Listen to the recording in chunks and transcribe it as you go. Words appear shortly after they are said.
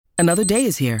Another day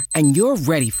is here, and you're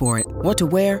ready for it. What to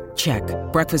wear? Check.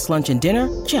 Breakfast, lunch, and dinner?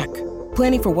 Check.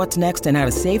 Planning for what's next and how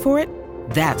to save for it?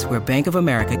 That's where Bank of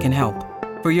America can help.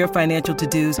 For your financial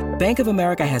to-dos, Bank of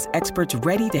America has experts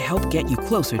ready to help get you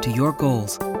closer to your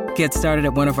goals. Get started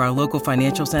at one of our local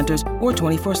financial centers or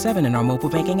 24/7 in our mobile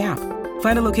banking app.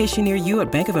 Find a location near you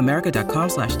at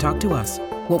bankofamerica.com/talktous.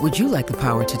 What would you like the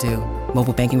power to do?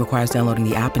 Mobile banking requires downloading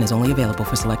the app and is only available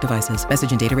for select devices.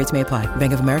 Message and data rates may apply.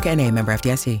 Bank of America N.A., member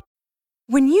FDIC.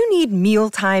 When you need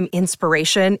mealtime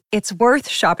inspiration, it's worth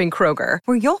shopping Kroger,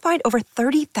 where you'll find over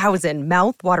 30,000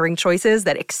 mouth-watering choices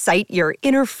that excite your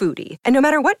inner foodie. And no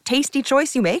matter what tasty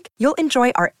choice you make, you'll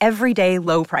enjoy our everyday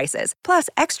low prices, plus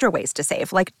extra ways to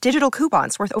save, like digital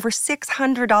coupons worth over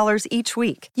 $600 each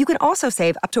week. You can also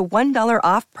save up to $1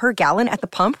 off per gallon at the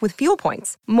pump with fuel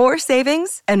points. More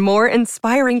savings and more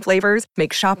inspiring flavors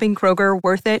make shopping Kroger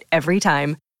worth it every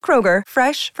time. Kroger,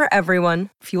 fresh for everyone.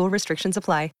 Fuel restrictions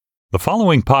apply. The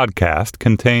following podcast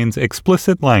contains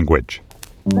explicit language.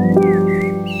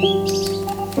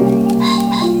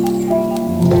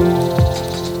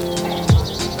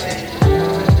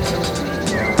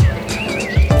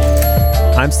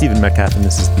 I'm Stephen Metcalf, and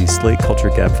this is the Slate Culture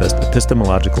Gabfest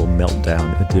Epistemological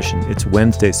Meltdown Edition. It's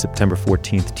Wednesday, September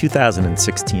 14th,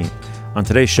 2016. On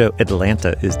today's show,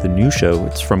 Atlanta is the new show.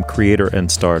 It's from creator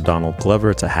and star Donald Glover.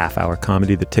 It's a half-hour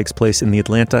comedy that takes place in the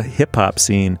Atlanta hip-hop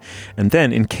scene. And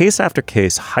then, in case after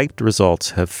case, hyped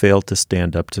results have failed to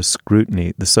stand up to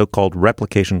scrutiny. The so-called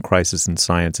replication crisis in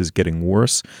science is getting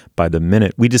worse by the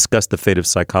minute. We discuss the fate of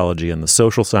psychology and the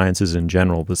social sciences in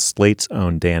general with Slate's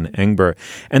own Dan Engber.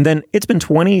 And then, it's been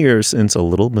 20 years since a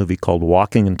little movie called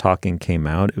Walking and Talking came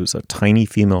out. It was a tiny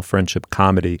female friendship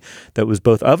comedy that was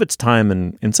both of its time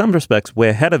and, in some respects, way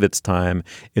ahead of its time.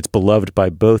 It's beloved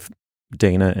by both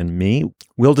Dana and me.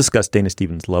 We'll discuss Dana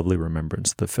Stevens' lovely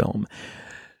remembrance of the film.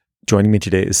 Joining me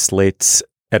today is Slate's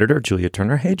editor, Julia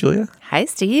Turner. Hey, Julia. Hi,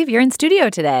 Steve. You're in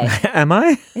studio today. Am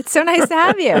I? It's so nice to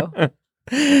have you.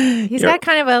 He's got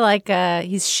kind of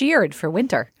he's sheared for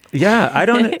winter. Yeah,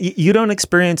 you don't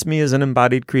experience me as an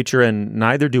embodied creature, and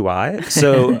neither do I.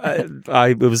 So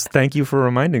thank you for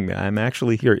reminding me. I'm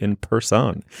actually here in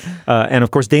person. And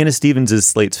of course, Dana Stevens is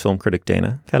Slate's film critic.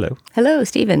 Dana, hello. Hello,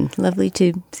 Stephen. Lovely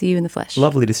to see you in the flesh.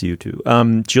 Lovely to see you too.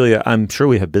 Julia, I'm sure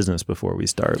we have business before we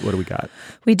start. What do we got?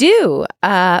 We do.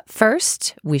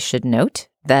 First, we should note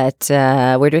that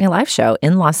we're doing a live show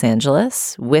in Los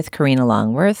Angeles with Karina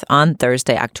Longworth on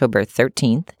Thursday, October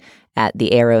 13th. At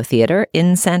the Aero Theater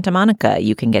in Santa Monica.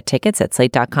 You can get tickets at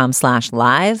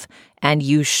slate.com/live, and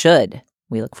you should.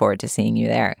 We look forward to seeing you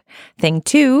there. Thing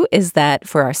two is that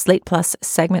for our Slate Plus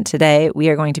segment today, we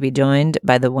are going to be joined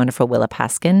by the wonderful Willa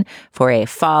Paskin for a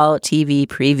fall TV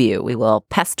preview. We will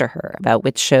pester her about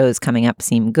which shows coming up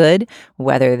seem good,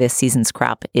 whether this season's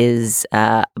crop is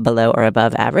below or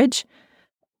above average.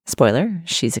 Spoiler,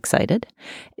 she's excited.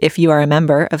 If you are a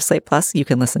member of Slate Plus, you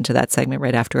can listen to that segment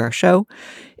right after our show.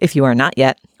 If you are not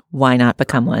yet, why not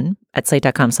become one? At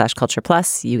slate.com/culture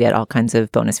plus, you get all kinds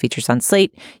of bonus features on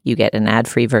Slate. You get an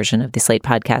ad-free version of the Slate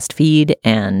podcast feed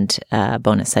and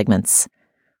bonus segments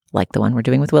like the one we're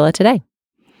doing with Willa today.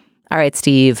 All right,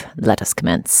 Steve, let us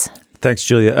commence. Thanks,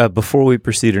 Julia. Before we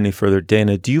proceed any further,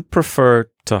 Dana, do you prefer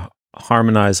to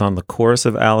harmonize on the chorus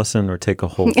of Allison or take a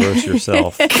whole verse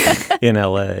yourself in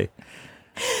LA?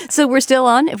 So we're still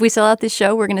on. If we sell out this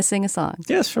show, we're going to sing a song.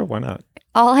 Yeah, sure. Why not?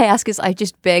 All I ask is I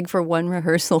just beg for one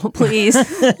rehearsal, please.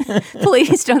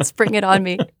 Please don't spring it on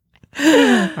me.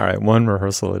 All right. One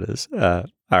rehearsal it is. All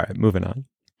right. Moving on.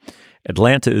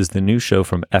 Atlanta is the new show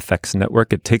from FX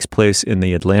Network. It takes place in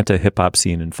the Atlanta hip-hop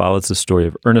scene and follows the story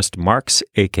of Ernest Marks,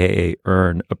 a.k.a.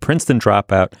 Ern, a Princeton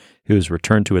dropout who has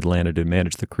returned to Atlanta to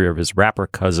manage the career of his rapper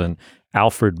cousin,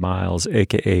 Alfred Miles,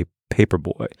 a.k.a.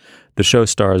 Paperboy. The show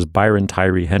stars Byron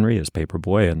Tyree Henry as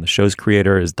Paperboy, and the show's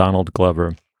creator is Donald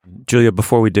Glover. Julia,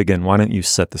 before we dig in, why don't you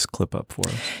set this clip up for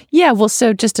us? Yeah, well,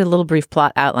 so just a little brief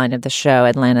plot outline of the show.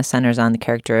 Atlanta centers on the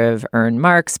character of Ern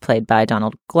Marks, played by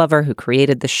Donald Glover, who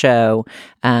created the show.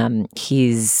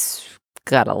 He's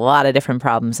got a lot of different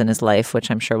problems in his life, which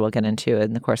I'm sure we'll get into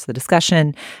in the course of the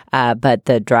discussion. But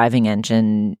the driving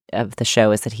engine of the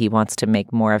show is that he wants to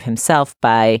make more of himself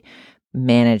by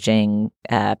managing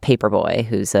Paperboy,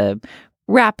 who's a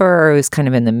rapper who's kind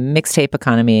of in the mixtape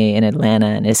economy in Atlanta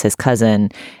and is his cousin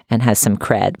and has some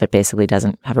cred, but basically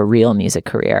doesn't have a real music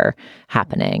career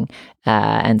happening.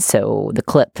 And so the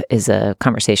clip is a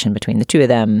conversation between the two of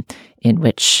them in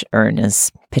which Ern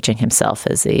is pitching himself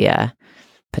as the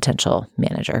potential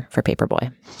manager for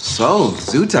Paperboy. So,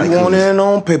 Zoo Tycoon. You want in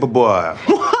on Paperboy?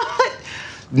 What?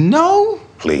 No?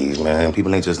 Please, man.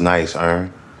 People ain't just nice,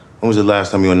 Ern. When was the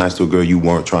last time you were nice to a girl you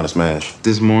weren't trying to smash?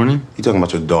 This morning? You talking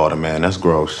about your daughter, man. That's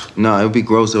gross. No, it would be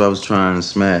gross if I was trying to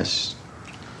smash.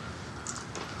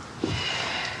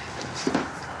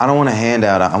 I don't want a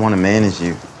handout. I want to manage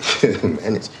you.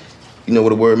 Manage? You know where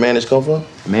the word manage come from?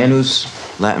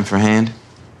 Manus, Latin for hand.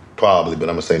 Probably, but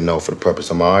I'm going to say no for the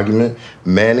purpose of my argument.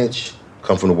 Manage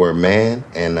come from the word man,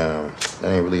 and that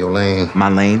ain't really your lane. My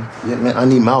lane? Yeah, man, I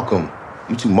need Malcolm.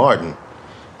 You too Martin.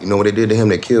 You know what they did to him?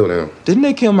 They killed him. Didn't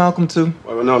they kill Malcolm too?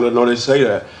 Well, no, they say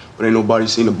that, but ain't nobody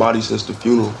seen the body since the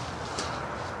funeral.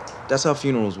 That's how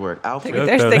funerals work. Alfred.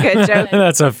 There's the good joke.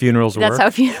 That's how funerals work. That's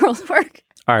how funerals work.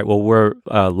 All right. Well, we're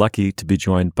lucky to be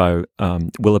joined by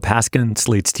Willa Paskin,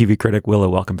 Slate's TV critic. Willa,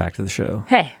 welcome back to the show.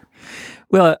 Hey.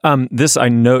 Well, this, I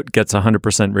note, gets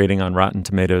 100% rating on Rotten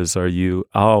Tomatoes. Are you,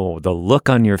 the look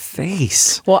on your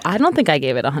face. Well, I don't think I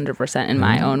gave it 100% in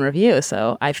my own review,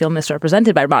 so I feel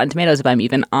misrepresented by Rotten Tomatoes if I'm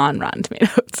even on Rotten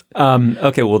Tomatoes.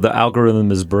 Okay, well, the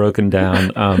algorithm is broken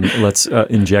down. Let's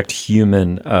inject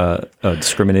human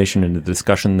discrimination into the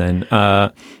discussion then.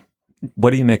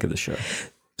 What do you make of the show?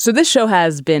 So this show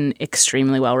has been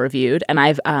extremely well reviewed, and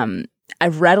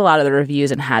I've read a lot of the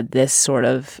reviews and had this sort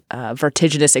of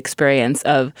vertiginous experience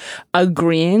of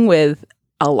agreeing with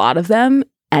a lot of them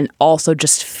and also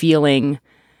just feeling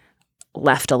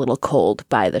left a little cold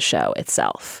by the show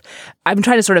itself. I'm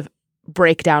trying to sort of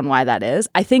break down why that is.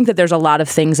 I think that there's a lot of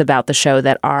things about the show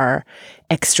that are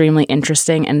extremely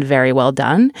interesting and very well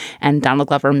done, and Donald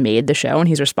Glover made the show and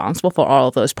he's responsible for all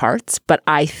of those parts. But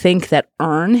I think that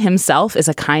Earn himself is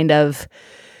a kind of...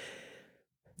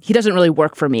 he doesn't really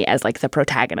work for me as like the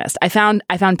protagonist. I found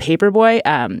Paperboy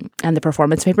and the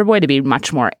performance Paperboy to be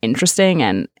much more interesting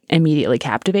and immediately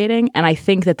captivating. And I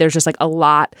think that there's just like a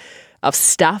lot of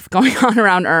stuff going on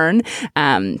around Earn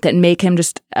that make him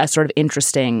just a sort of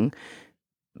interesting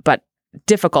but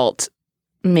difficult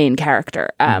main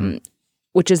character.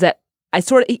 Which is that I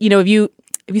sort of, if you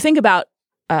think about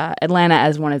Atlanta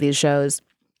as one of these shows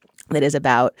that is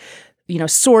about,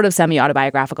 sort of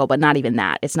semi-autobiographical, but not even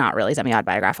that. It's not really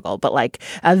semi-autobiographical, but like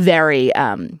a very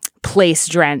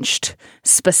place-drenched,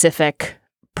 specific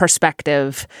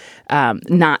perspective,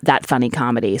 not that funny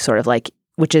comedy, sort of like,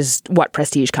 which is what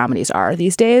prestige comedies are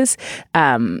these days.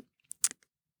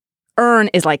 Earn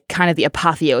is like kind of the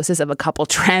apotheosis of a couple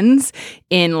trends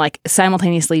in like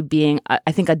simultaneously being,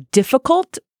 I think, a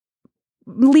difficult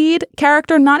lead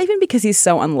character, not even because he's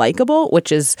so unlikable,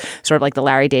 which is sort of like the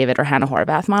Larry David or Hannah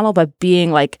Horvath model, but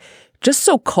being like just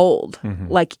so cold.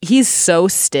 Like he's so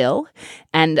still,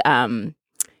 and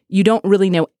you don't really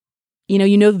know,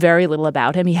 you know very little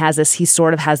about him. He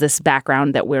sort of has this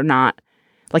background that we're not,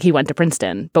 like he went to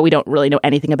Princeton, but we don't really know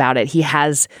anything about it. He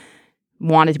has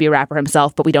wanted to be a rapper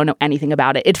himself, but we don't know anything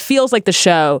about it. It feels like the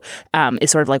show is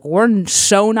sort of like, we're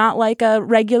so not like a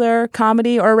regular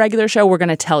comedy or a regular show. We're going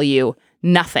to tell you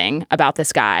nothing about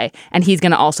this guy, and he's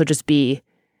going to also just be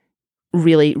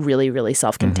really, really, really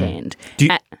self-contained. Do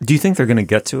you think they're going to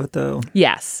get to it though?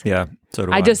 Yes. Yeah. So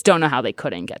do I. I just don't know how they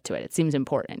couldn't get to it. It seems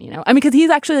important, I mean, because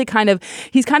he's actually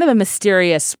he's kind of a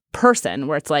mysterious person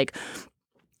where it's like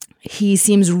he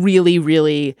seems really,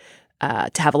 really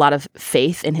to have a lot of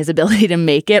faith in his ability to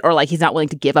make it, or like he's not willing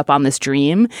to give up on this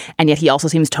dream, and yet he also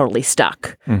seems totally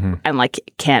stuck and like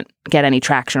can't get any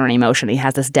traction or any motion. He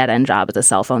has this dead-end job as a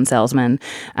cell phone salesman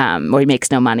where he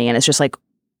makes no money, and it's just like,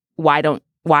 why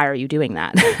are you doing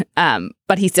that?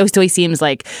 But he seems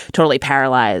like totally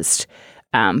paralyzed,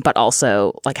 but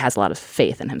also like has a lot of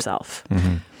faith in himself.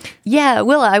 Yeah,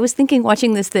 Willa, I was thinking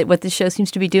watching this that what the show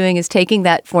seems to be doing is taking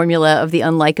that formula of the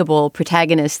unlikable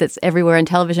protagonist that's everywhere on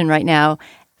television right now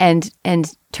and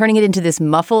turning it into this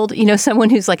muffled, someone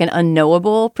who's like an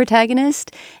unknowable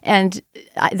protagonist. And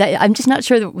I'm just not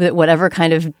sure that whatever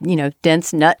kind of,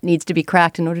 dense nut needs to be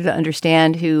cracked in order to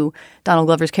understand who Donald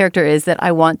Glover's character is, that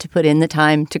I want to put in the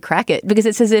time to crack it. Because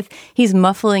it's as if he's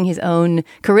muffling his own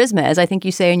charisma, as I think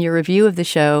you say in your review of the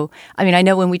show. I mean, I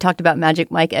know when we talked about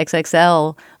Magic Mike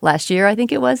XXL last year, I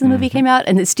think it was, the movie came out,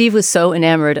 and that Steve was so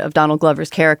enamored of Donald Glover's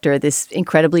character, this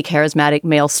incredibly charismatic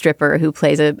male stripper who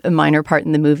plays a minor part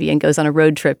in the movie and goes on a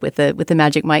road trip with the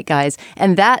Magic Mike guys.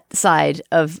 And that side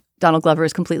of Donald Glover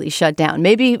is completely shut down.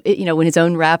 Maybe, when his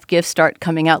own rap gifts start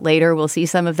coming out later, we'll see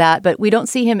some of that. But we don't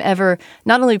see him ever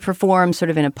not only perform sort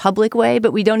of in a public way,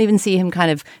 but we don't even see him kind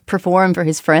of perform for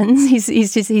his friends.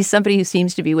 He's somebody who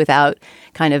seems to be without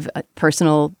kind of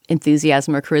personal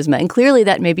enthusiasm or charisma. And clearly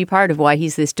that may be part of why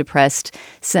he's this depressed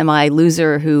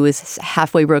semi-loser who is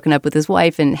halfway broken up with his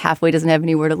wife and halfway doesn't have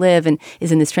anywhere to live and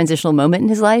is in this transitional moment in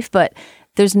his life. But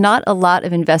there's not a lot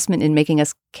of investment in making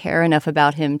us care enough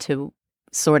about him to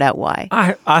sort out why.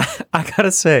 I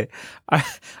gotta say,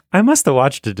 I must have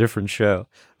watched a different show.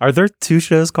 Are there two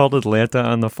shows called Atlanta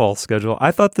on the fall schedule?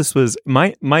 I thought this was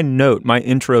my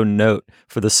intro note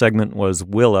for the segment was,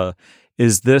 Willa,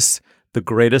 is this the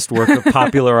greatest work of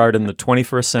popular art in the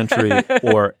 21st century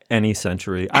or any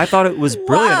century? I thought it was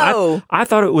brilliant. I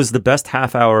thought it was the best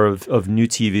half hour of new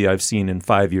TV I've seen in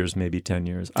 5 years, maybe 10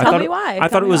 years. Tell me why. I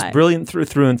thought it was brilliant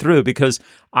through and through because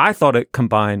I thought it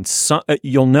combined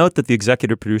you'll note that the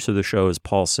executive producer of the show is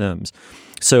Paul Simms.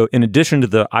 So in addition to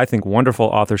the, I think, wonderful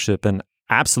authorship and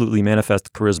absolutely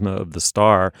manifest charisma of the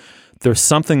star, there's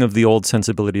something of the old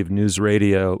sensibility of news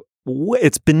radio.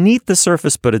 It's beneath the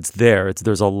surface, but it's there.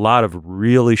 There's a lot of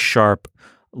really sharp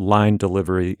line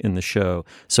delivery in the show.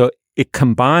 So it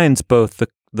combines both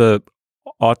the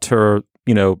auteur,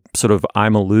 sort of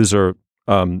I'm a loser,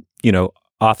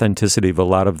 authenticity of a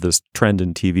lot of this trend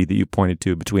in TV that you pointed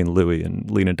to between Louis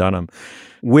and Lena Dunham,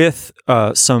 with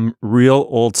some real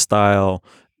old style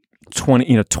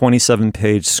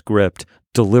 27-page script,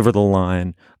 deliver the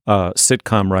line,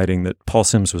 sitcom writing that Paul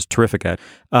Simms was terrific at.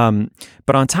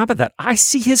 But on top of that, I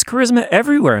see his charisma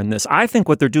everywhere in this. I think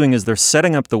what they're doing is they're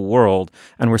setting up the world,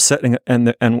 and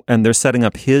they're setting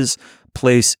up his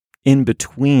place in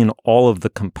between all of the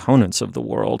components of the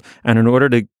world. And in order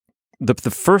to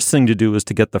the first thing to do is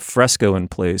to get the fresco in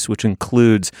place, which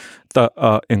includes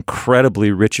the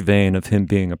incredibly rich vein of him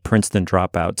being a Princeton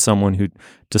dropout, someone who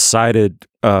decided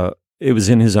it was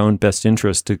in his own best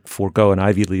interest to forego an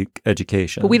Ivy League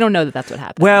education. But we don't know that that's what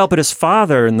happened. Well, but his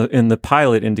father in the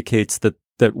pilot indicates that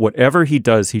whatever he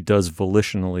does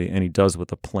volitionally, and he does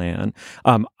with a plan.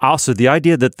 Also, the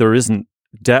idea that there isn't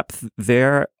depth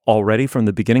there already from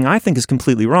the beginning, I think is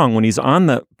completely wrong. When he's on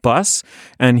the bus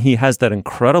and he has that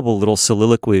incredible little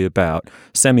semi-soliloquy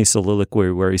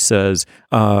where he says,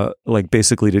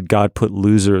 basically, did God put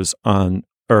losers on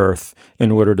Earth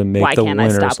in order to make the winners? Why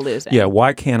can't I stop losing? Yeah,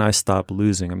 why can't I stop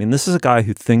losing? I mean, this is a guy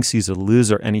who thinks he's a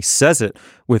loser, and he says it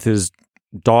with his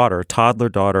toddler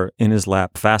daughter in his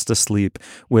lap, fast asleep,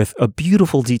 with a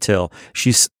beautiful detail.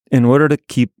 She's, in order to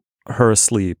keep her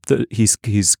asleep, he's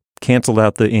canceled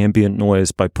out the ambient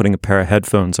noise by putting a pair of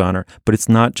headphones on her. But it's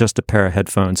not just a pair of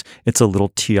headphones. It's a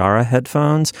little tiara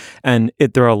headphones. And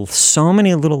there are so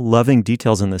many little loving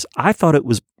details in this. I thought it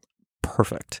was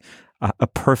perfect. A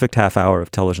perfect half hour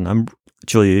of television.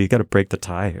 Julia, you got to break the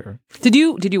tie here. Did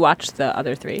you watch the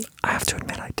other three? I have to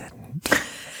admit I didn't.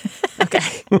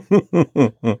 Okay.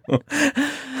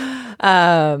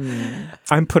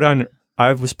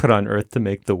 I was put on Earth to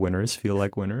make the winners feel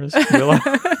like winners.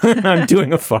 I'm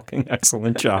doing a fucking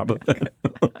excellent job of it.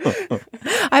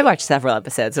 I watched several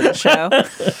episodes of the show.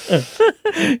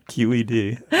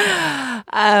 QED.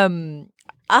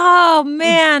 Oh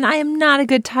man, I am not a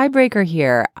good tiebreaker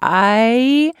here.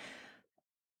 I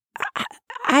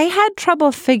had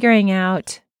trouble figuring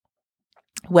out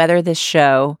whether this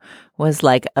show was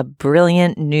like a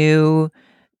brilliant new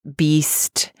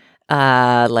beast,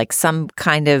 like some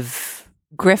kind of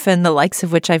griffin, the likes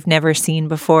of which I've never seen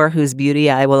before, whose beauty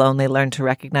I will only learn to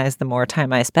recognize the more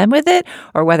time I spend with it,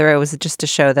 or whether it was just a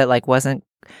show that like wasn't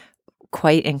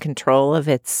quite in control of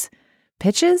its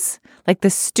pitches. Like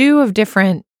the stew of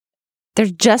different,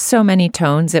 there's just so many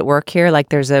tones at work here. Like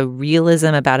there's a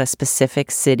realism about a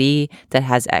specific city that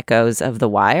has echoes of The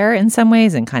Wire in some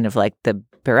ways, and kind of like the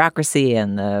bureaucracy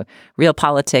and the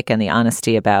realpolitik and the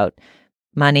honesty about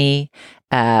money.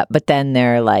 But then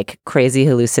there are like crazy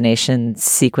hallucination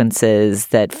sequences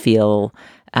that feel,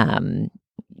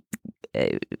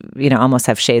 almost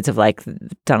have shades of like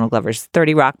Donald Glover's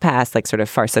 30 Rock Past, like sort of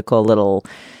farcical little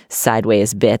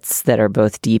sideways bits that are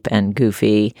both deep and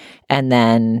goofy. And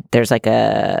then there's like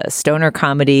a stoner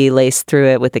comedy laced through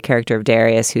it with the character of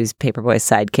Darius, who's Paperboy's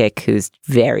sidekick, who's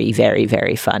very, very,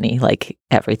 very funny. Like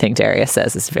everything Darius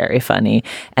says is very funny.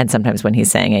 And sometimes when he's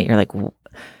saying it, you're like,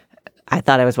 I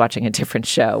thought I was watching a different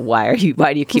show. Why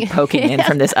do you keep poking in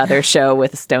from this other show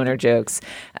with stoner jokes?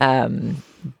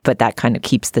 But that kind of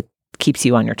keeps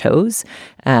you on your toes.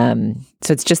 So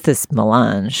it's just this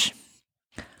melange.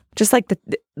 Just like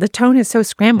the tone is so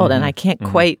scrambled, and I can't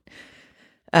quite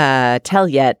tell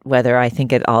yet whether I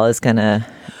think it all is going to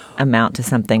amount to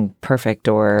something perfect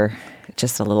or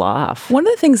just a little off. One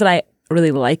of the things that I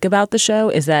really like about the show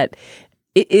is that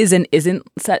it is and isn't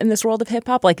set in this world of hip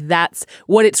hop. Like that's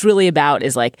what it's really about,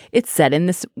 is like it's set in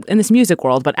this music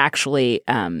world, but actually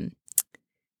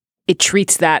it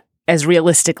treats that as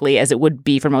realistically as it would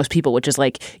be for most people, which is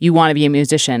like, you want to be a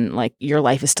musician, like your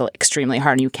life is still extremely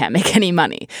hard and you can't make any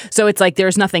money. So it's like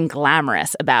there's nothing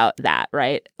glamorous about that,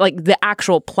 right? Like the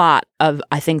actual plot of,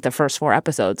 I think, the first 4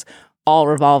 episodes all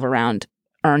revolve around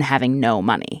earn having no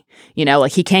money. You know,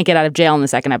 like he can't get out of jail in the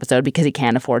second episode because he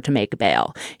can't afford to make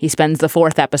bail. He spends the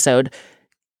fourth episode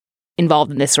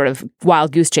involved in this sort of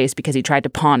wild goose chase because he tried to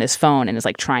pawn his phone and is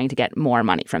like trying to get more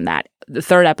money from that. The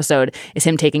third episode is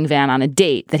him taking Van on a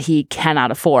date that he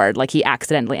cannot afford. Like he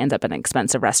accidentally ends up in an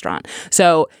expensive restaurant.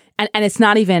 So, and it's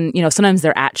not even, you know, sometimes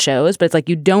they're at shows, but it's like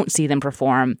you don't see them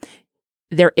perform.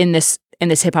 They're in this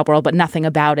hip hop world, but nothing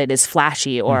about it is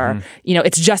flashy or, you know,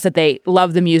 it's just that they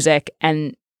love the music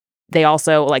and they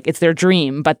also like it's their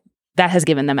dream, but that has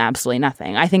given them absolutely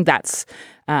nothing. I think that's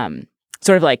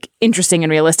sort of like interesting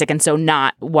and realistic, and so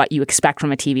not what you expect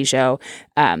from a TV show.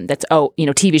 That's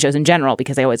TV shows in general,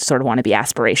 because they always sort of want to be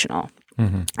aspirational.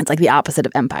 It's like the opposite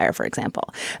of Empire, for example.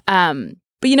 But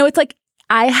you know, it's like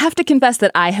I have to confess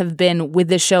that I have been with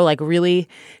this show like really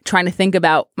trying to think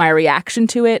about my reaction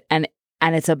to it, and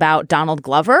it's about Donald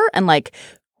Glover and like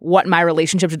what my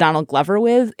relationship to Donald Glover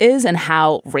is and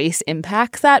how race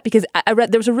impacts that. Because I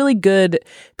read there was a really good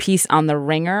piece on The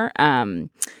Ringer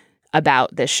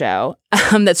about this show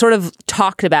that sort of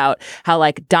talked about how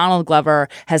like Donald Glover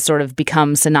has sort of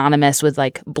become synonymous with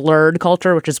like blurred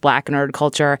culture, which is Black nerd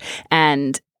culture,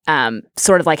 and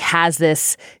sort of like has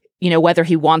this, you know, whether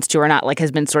he wants to or not, like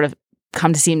has been sort of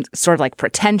come to seem sort of like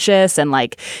pretentious, and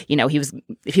like, you know,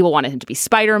 people wanted him to be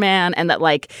Spider-Man, and that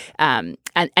like and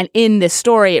in this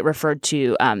story it referred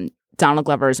to Donald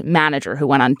Glover's manager who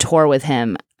went on tour with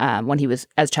him when he was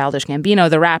as Childish Gambino,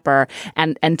 the rapper,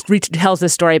 and tells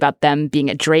this story about them being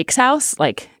at Drake's house,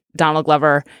 like Donald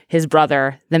Glover, his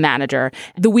brother, the manager.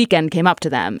 The Weeknd came up to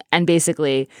them and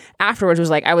basically afterwards was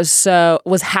like, I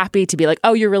was happy to be like,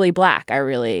 oh, you're really Black.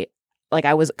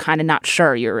 I was kind of not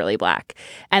sure you're really Black.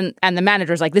 And the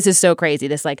manager's like, this is so crazy.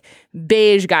 This like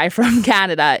beige guy from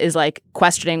Canada is like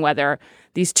questioning whether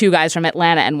these two guys from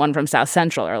Atlanta and one from South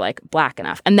Central are like Black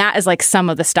enough. And that is like some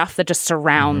of the stuff that just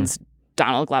surrounds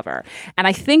Donald Glover. And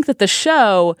I think that the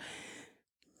show,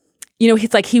 you know,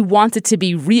 it's like he wants it to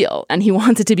be real, and he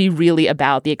wants it to be really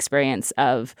about the experience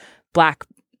of Black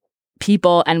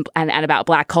people and about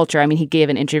Black culture. I mean, he gave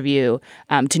an interview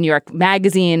to New York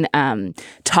Magazine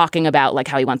talking about like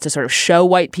how he wants to sort of show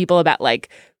white people about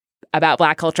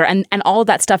Black culture, and all of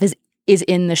that stuff is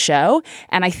in the show.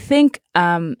 And I think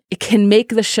it can make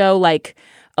the show like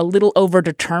a little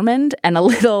overdetermined and a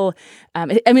little I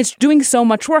mean, it's doing so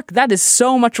much work. That is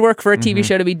so much work for a TV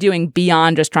show to be doing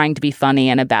beyond just trying to be funny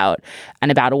and about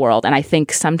a world. And I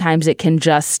think sometimes it can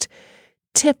just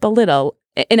tip a little.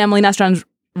 In Emily Nestron's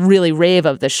really rave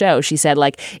of the show, she said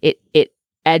like it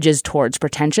edges towards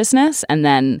pretentiousness and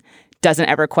then doesn't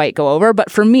ever quite go over.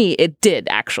 But for me, it did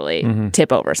actually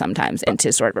tip over sometimes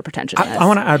into sort of a pretentiousness. I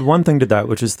want to add one thing to that,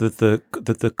 which is that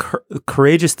the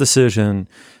courageous decision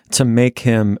to make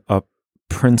him a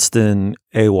Princeton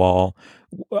AWOL,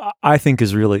 I think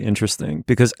is really interesting,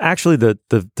 because actually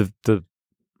the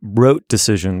rote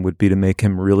decision would be to make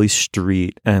him really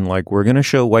street and like, we're going to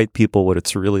show white people what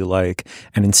it's really like.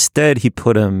 And instead he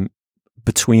put him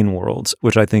between worlds,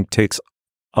 which I think takes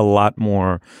a lot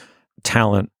more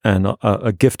talent and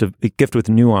a gift with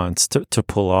nuance to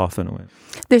pull off in a way.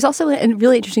 There's also a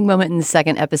really interesting moment in the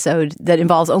second episode that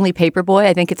involves only Paperboy.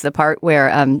 I think it's the part where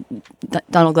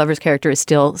Donald Glover's character is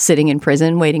still sitting in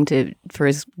prison waiting for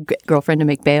his girlfriend to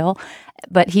make bail.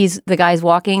 But the guy's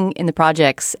walking in the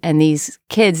projects, and these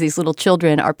kids, these little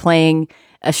children, are playing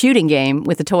a shooting game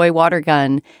with a toy water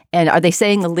gun. And are they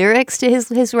saying the lyrics to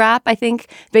his rap? I think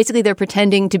basically they're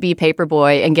pretending to be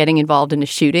Paperboy and getting involved in a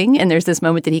shooting. And there's this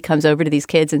moment that he comes over to these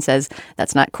kids and says,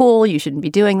 that's not cool. You shouldn't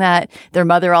be doing that. Their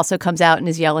mother also comes out and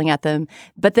is yelling at them.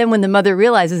 But then when the mother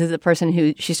realizes that the person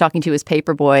who she's talking to is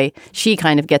Paperboy, she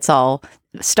kind of gets all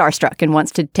starstruck and wants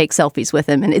to take selfies with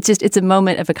him. And it's a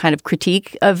moment of a kind of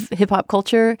critique of hip hop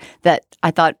culture that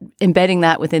I thought embedding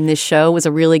that within this show was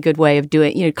a really good way of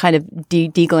doing, you know, kind of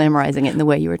de-glamorizing it in the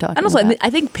way you were talking about. And also, I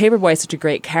think Paperboy is such a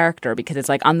great character because it's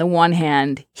like, on the one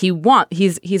hand, he's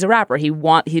a rapper. He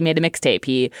made a mixtape.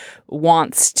 He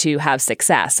wants to have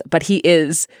success, but he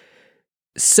is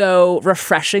so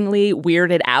refreshingly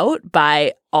weirded out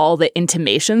by all the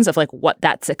intimations of like what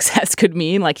that success could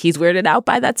mean. Like, he's weirded out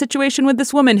by that situation with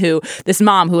this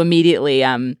mom who immediately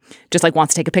just like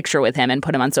wants to take a picture with him and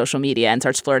put him on social media and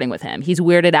starts flirting with him. He's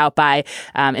weirded out by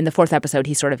in the fourth episode,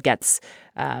 he sort of gets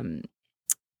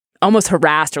almost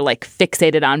harassed or like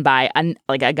fixated on by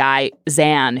a guy,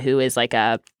 Zan, who is like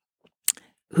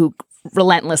who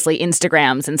relentlessly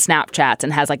Instagrams and Snapchats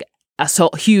and has like a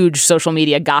huge social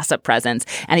media gossip presence,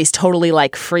 and he's totally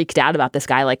like freaked out about this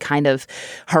guy like kind of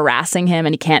harassing him,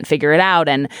 and he can't figure it out.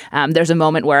 And there's a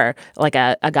moment where like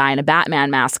a guy in a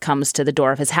Batman mask comes to the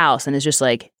door of his house and is just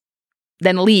like,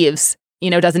 then leaves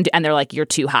doesn't, and they're like, you're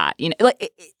too hot,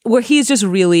 where he's just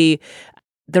really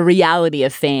the reality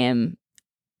of fame,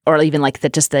 or even like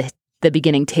the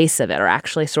beginning tastes of it are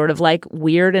actually sort of like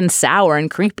weird and sour and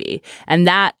creepy. And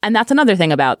that's another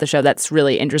thing about the show that's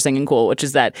really interesting and cool, which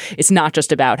is that it's not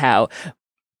just about how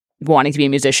wanting to be a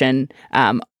musician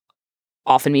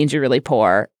often means you're really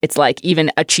poor. It's like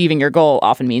even achieving your goal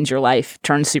often means your life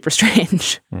turns super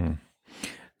strange.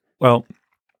 Well,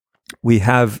 we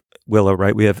have Willa,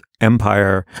 right? We have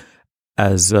Empire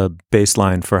as a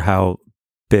baseline for how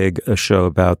big a show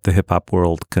about the hip hop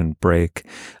world can break.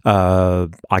 I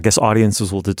guess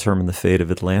audiences will determine the fate of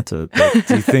Atlanta. But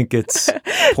do you think it's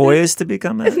poised to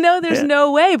become a No, there's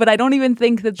no way. But I don't even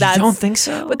think that's. You don't think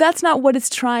so? But that's not what it's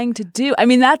trying to do. I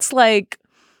mean, that's like.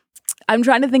 I'm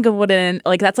trying to think of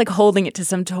that's like holding it to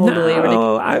some totally ridiculous.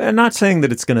 No, I'm not saying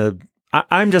that it's going to.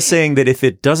 I'm just saying that if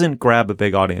it doesn't grab a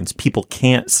big audience, people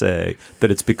can't say that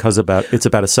it's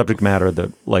about a subject matter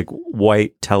that like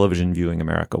white television viewing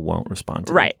America won't respond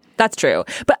to. Right. That's true.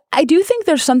 But I do think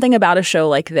there's something about a show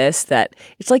like this that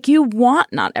it's like you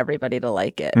want not everybody to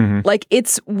like it. Like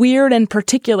it's weird and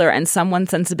particular and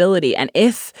someone's sensibility. And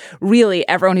if really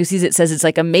everyone who sees it says it's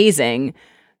like amazing,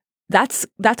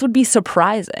 that would be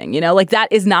surprising. Like that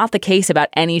is not the case about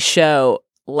any show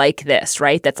like this,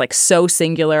 right? That's like so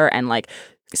singular and like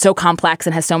so complex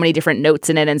and has so many different notes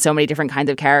in it and so many different kinds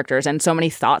of characters and so many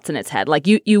thoughts in its head. Like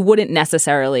you wouldn't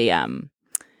necessarily,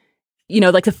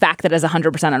 like the fact that it's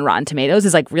 100% on Rotten Tomatoes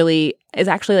is actually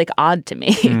like odd to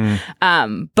me.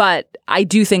 But I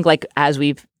do think like as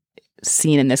we've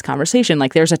seen in this conversation,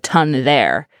 like there's a ton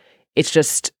there. It's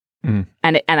just, and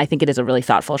I think it is a really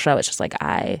thoughtful show. It's just like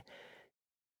I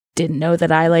didn't know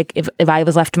that I like if I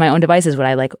was left to my own devices, would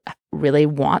I like really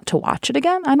want to watch it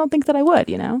again? I don't think that I would,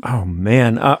 Oh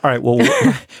man. All right. Well,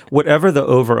 whatever the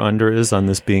over under is on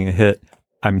this being a hit,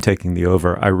 I'm taking the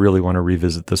over. I really want to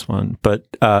revisit this one, but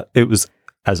it was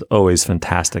as always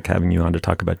fantastic having you on to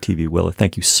talk about TV. Willa,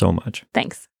 thank you so much.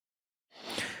 Thanks.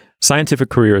 Scientific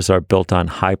careers are built on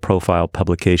high-profile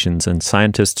publications, and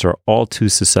scientists are all too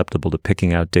susceptible to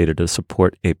picking out data to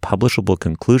support a publishable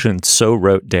conclusion. So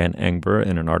wrote Dan Engber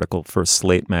in an article for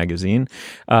Slate magazine.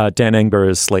 Dan Engber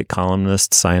is Slate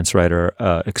columnist, science writer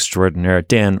extraordinaire.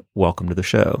 Dan, welcome to the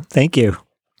show. Thank you.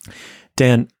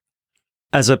 Dan,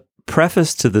 as a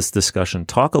preface to this discussion,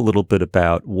 talk a little bit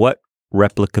about what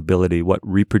replicability, what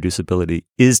reproducibility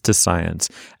is to science,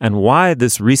 and why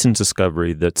this recent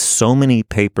discovery that so many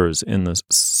papers in the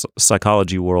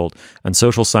psychology world and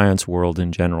social science world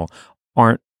in general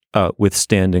aren't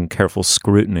withstanding careful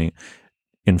scrutiny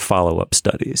in follow-up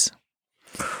studies.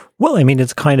 Well, I mean,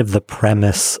 it's kind of the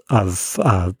premise of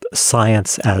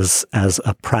science as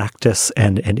a practice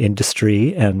and an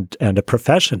industry and a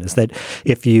profession is that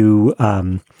if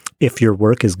your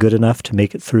work is good enough to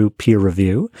make it through peer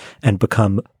review and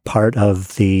become part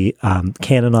of the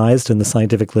canonized in the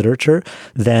scientific literature,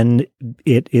 then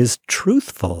it is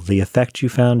truthful. The effect you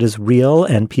found is real,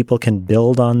 and people can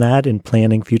build on that in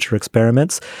planning future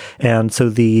experiments. And so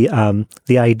the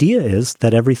idea is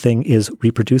that everything is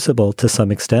reproducible to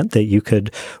some extent, that you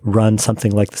could run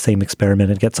something like the same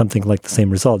experiment and get something like the same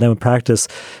result. Now, in practice,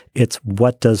 it's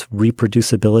what does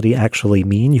reproducibility actually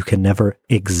mean? You can never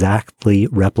exactly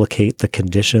replicate the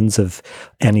conditions of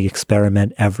any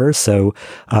experiment ever. So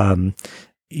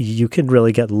you can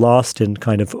really get lost in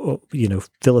kind of,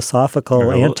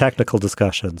 philosophical and technical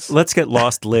discussions. Let's get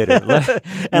lost later.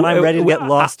 And I'm ready to get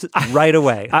lost right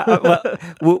away.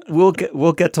 We'll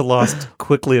get to lost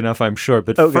quickly enough, I'm sure.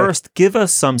 But first, give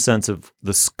us some sense of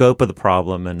the scope of the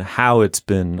problem and how it's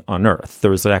been unearthed.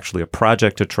 There was actually a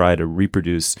project to try to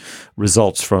reproduce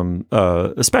results from,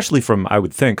 especially from, I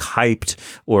would think, hyped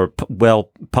or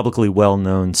publicly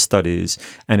well-known studies,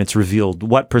 and it's revealed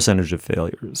what percentage of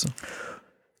failures?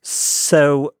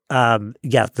 So,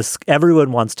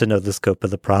 everyone wants to know the scope of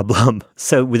the problem.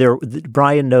 So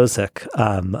Brian Nosek,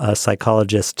 a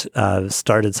psychologist,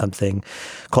 started something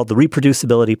called the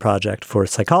Reproducibility Project for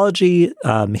Psychology.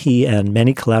 He and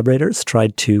many collaborators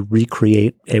tried to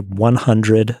recreate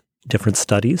 100 different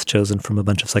studies chosen from a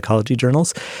bunch of psychology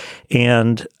journals.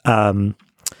 And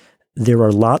there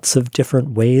are lots of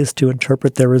different ways to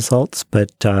interpret their results,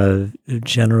 but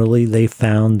generally they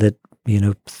found that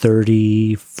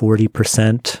 30,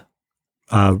 40%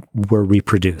 were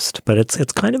reproduced. But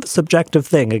it's kind of a subjective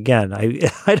thing. Again,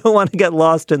 I don't want to get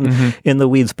lost in the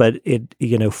weeds, but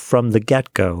from the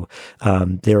get-go,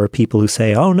 there are people who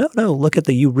say, oh, no, look at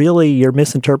you're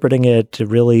misinterpreting it.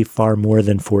 Really far more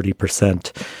than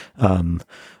 40%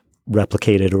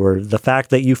 replicated, or the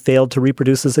fact that you failed to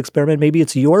reproduce this experiment, maybe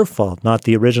it's your fault, not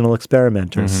the original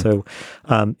experimenter. So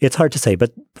it's hard to say,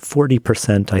 but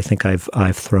 40%, I think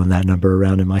I've thrown that number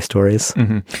around in my stories.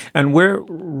 And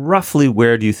roughly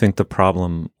where do you think the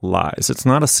problem lies? It's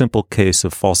not a simple case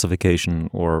of falsification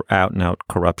or out-and-out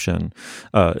corruption.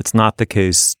 It's not the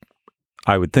case,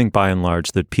 I would think, by and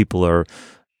large, that people are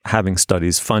having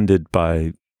studies funded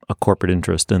by a corporate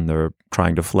interest and they're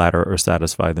trying to flatter or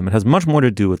satisfy them. It has much more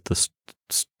to do with the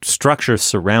structure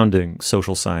surrounding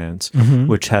social science,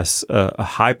 which has a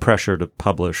high pressure to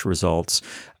publish results,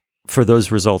 for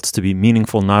those results to be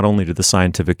meaningful not only to the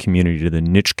scientific community, to the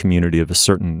niche community of a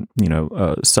certain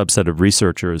subset of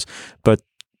researchers, but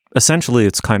essentially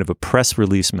it's kind of a press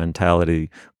release mentality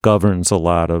governs a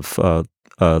lot of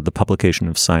the publication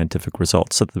of scientific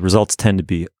results. So the results tend to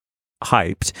be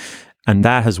hyped, and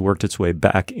that has worked its way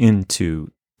back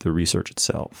into the research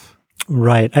itself.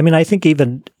 Right. I mean, I think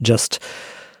even just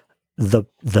the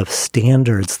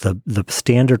standards, the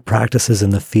standard practices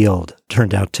in the field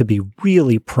turned out to be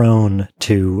really prone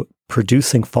to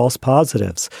producing false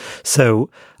positives. So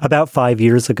about 5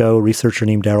 years ago, a researcher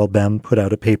named Daryl Bem put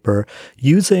out a paper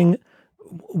using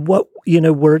what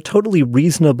were totally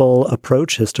reasonable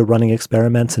approaches to running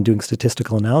experiments and doing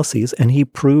statistical analyses, and he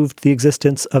proved the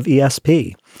existence of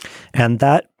ESP. And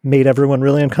that made everyone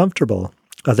really uncomfortable.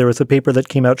 There was a paper that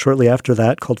came out shortly after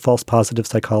that called False Positive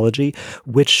Psychology,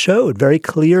 which showed very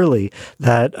clearly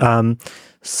that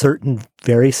certain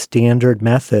very standard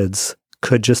methods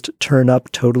could just turn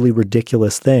up totally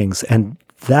ridiculous things. And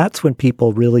that's when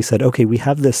people really said, okay, we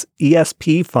have this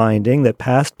ESP finding that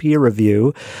passed peer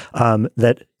review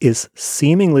that is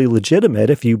seemingly legitimate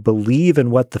if you believe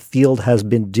in what the field has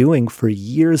been doing for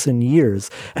years and years.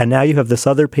 And now you have this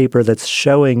other paper that's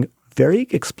showing very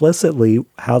explicitly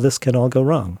how this can all go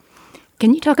wrong.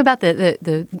 Can you talk about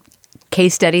the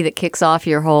case study that kicks off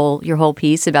your whole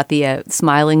piece about the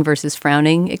smiling versus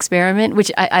frowning experiment,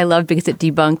 which I love because it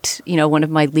debunked, one of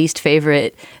my least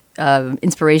favorite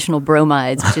inspirational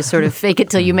bromides, which is sort of fake it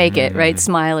till you make it, right?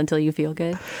 Smile until you feel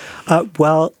good.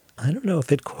 Well, I don't know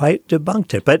if it quite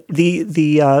debunked it, but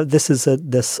this is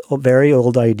this very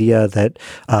old idea that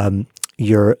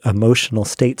your emotional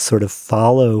states sort of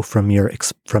follow from your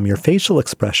facial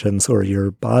expressions or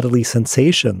your bodily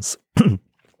sensations,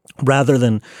 rather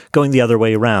than going the other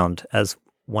way around, as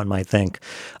one might think.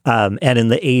 And in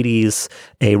the 80s,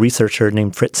 a researcher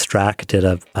named Fritz Strack did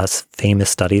a famous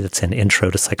study that's in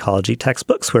Intro to Psychology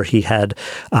textbooks, where he had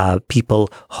people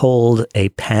hold a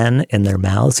pen in their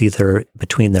mouths, either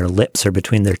between their lips or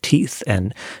between their teeth.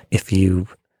 And if you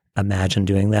imagine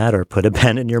doing that or put a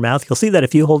pen in your mouth, you'll see that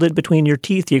if you hold it between your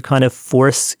teeth, you kind of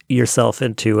force yourself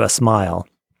into a smile.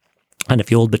 And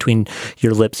if you hold between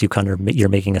your lips, you're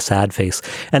making a sad face.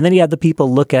 And then he had the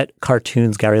people look at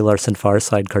cartoons, Gary Larson Far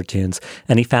Side cartoons,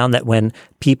 and he found that when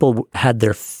people had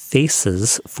their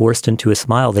faces forced into a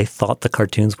smile, they thought the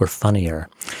cartoons were funnier.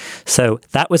 So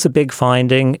that was a big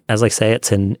finding. As I say,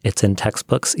 it's in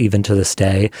textbooks even to this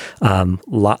day.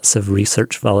 Lots of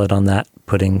research followed on that,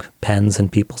 putting pens in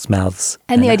people's mouths.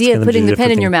 And the idea of putting the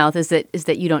pen in your mouth is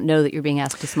that you don't know that you're being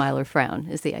asked to smile or frown,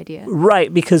 is the idea.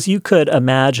 Right, because you could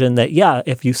imagine that,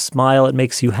 if you smile, it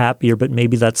makes you happier, but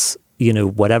maybe that's,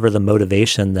 whatever the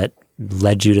motivation that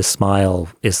led you to smile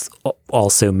is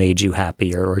also made you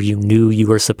happier, or you knew you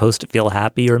were supposed to feel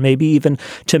happy, or maybe even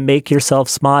to make yourself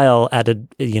smile at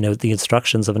the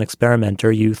instructions of an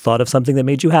experimenter, you thought of something that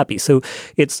made you happy. So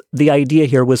the idea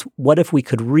here was, what if we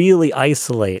could really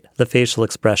isolate the facial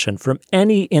expression from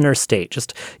any inner state?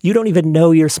 Just, you don't even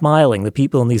know you're smiling. The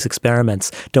people in these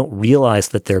experiments don't realize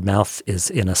that their mouth is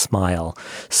in a smile.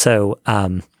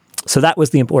 So that was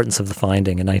the importance of the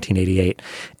finding in 1988.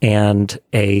 And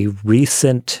a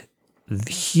recent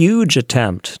huge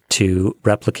attempt to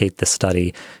replicate this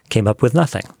study came up with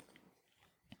nothing.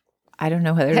 I don't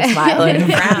know whether to smile or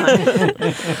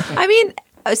frown. I mean,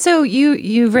 so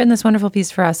you've written this wonderful piece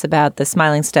for us about the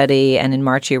smiling study, and in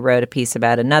March you wrote a piece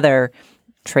about another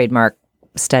trademark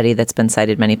study that's been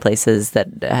cited many places that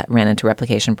ran into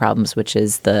replication problems, which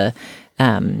is the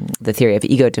theory of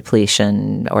ego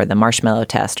depletion, or the marshmallow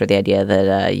test, or the idea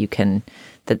that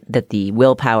that the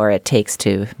willpower it takes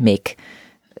to make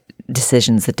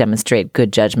decisions that demonstrate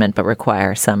good judgment but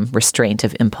require some restraint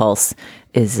of impulse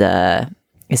is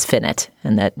finite,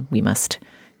 and that we must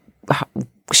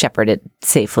shepherd it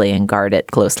safely and guard it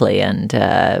closely, and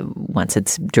once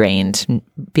it's drained,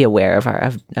 be aware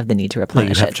of the need to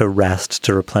replenish it. You have to rest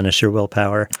to replenish your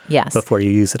willpower before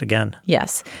you use it again.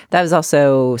 Yes. That was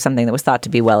also something that was thought to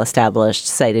be well established,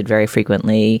 cited very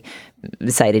frequently,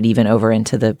 cited even over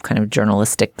into the kind of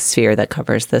journalistic sphere that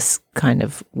covers this kind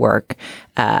of work,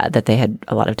 that they had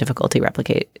a lot of difficulty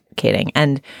replicating.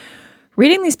 And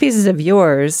reading these pieces of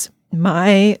yours,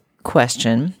 my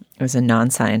question as a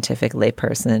non-scientific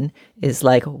layperson is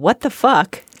like, what the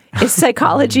fuck? Is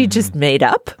psychology just made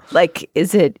up? Like,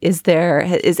 is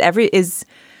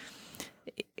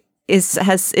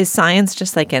science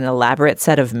just like an elaborate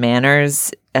set of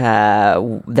manners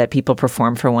that people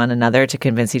perform for one another to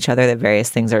convince each other that various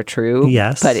things are true?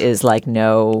 Yes. But is like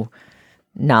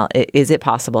is it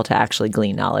possible to actually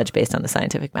glean knowledge based on the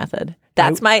scientific method?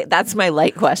 That's my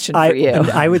light question for you.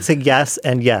 I would say yes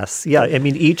and yes. Yeah, I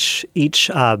mean each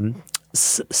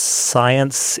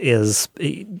science is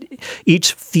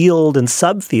each field and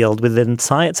subfield within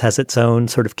science has its own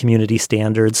sort of community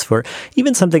standards for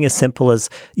even something as simple as,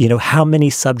 how many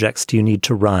subjects do you need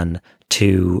to run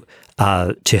to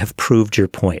have proved your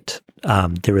point?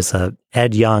 There was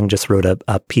Ed Young just wrote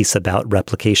a piece about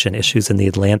replication issues in The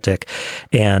Atlantic,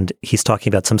 and he's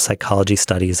talking about some psychology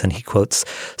studies, and he quotes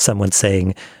someone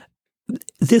saying,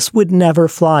 "This would never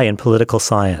fly in political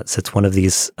science." It's one of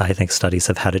these, I think, studies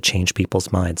of how to change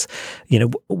people's minds.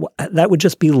 That would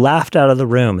just be laughed out of the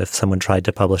room if someone tried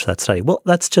to publish that study. Well,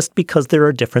 that's just because there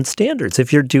are different standards.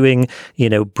 If you're doing,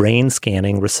 brain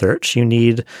scanning research, you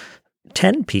need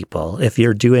 10 people. If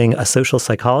you're doing a social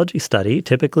psychology study,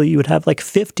 typically you would have like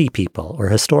 50 people, or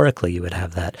historically you would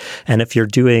have that. And if you're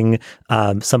doing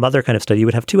some other kind of study, you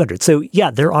would have 200. So yeah,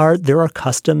 there are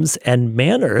customs and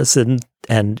manners,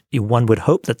 and one would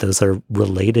hope that those are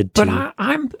related to.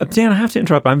 But Dan, I have to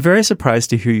interrupt. I'm very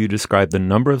surprised to hear you describe the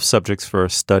number of subjects for a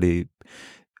study.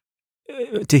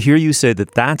 To hear you say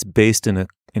that that's based in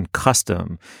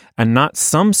custom and not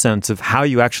some sense of how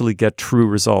you actually get true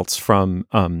results from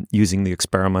using the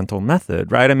experimental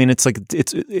method, right? I mean, it's like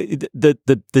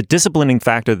the disciplining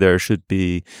factor there should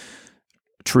be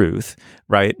truth,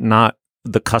 right? Not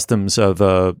the customs of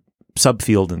a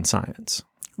subfield in science.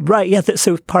 Right. Yeah.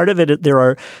 So part of it, there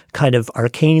are kind of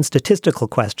arcane statistical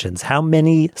questions. How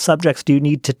many subjects do you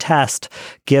need to test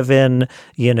given,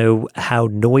 how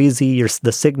noisy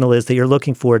the signal is that you're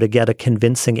looking for to get a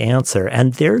convincing answer?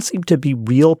 And there seem to be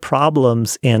real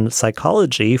problems in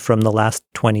psychology from the last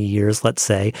 20 years, let's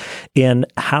say, in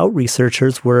how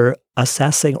researchers were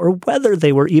assessing or whether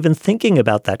they were even thinking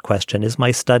about that question. Is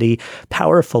my study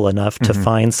powerful enough to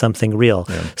find something real?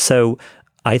 Yeah. So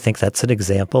I think that's an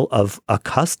example of a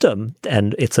custom,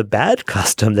 and it's a bad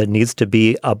custom that needs to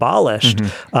be abolished,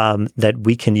 that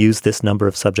we can use this number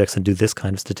of subjects and do this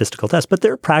kind of statistical test. But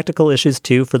there are practical issues,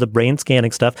 too, for the brain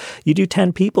scanning stuff. You do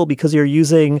 10 people because you're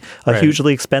using a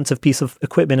hugely expensive piece of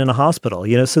equipment in a hospital.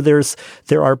 So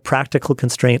there are practical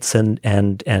constraints and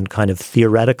kind of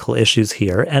theoretical issues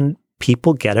here, and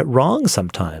people get it wrong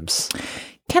sometimes.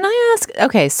 Can I ask?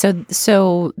 Okay,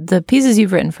 so the pieces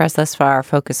you've written for us thus far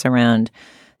focus around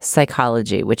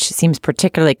psychology, which seems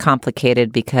particularly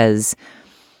complicated because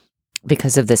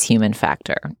of this human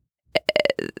factor.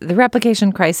 The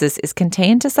replication crisis is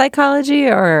contained to psychology,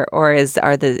 or is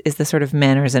the sort of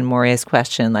manners and mores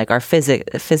question, like, are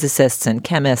physicists and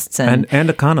chemists and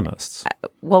economists?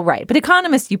 Well, right, but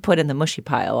economists you put in the mushy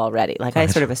pile already. Like, I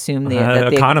sort of assume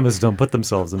that economists don't put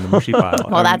themselves in the mushy pile.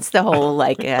 Well, that's the whole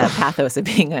pathos of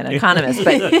being an economist.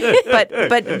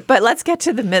 But let's get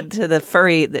to the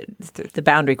furry the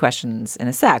boundary questions in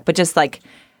a sec. But just like,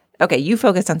 okay, you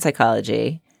focused on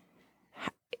psychology.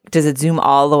 Does it zoom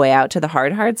all the way out to the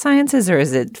hard sciences, or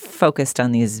is it focused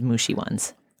on these mushy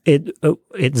ones? It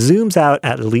zooms out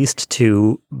at least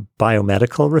to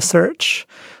biomedical research.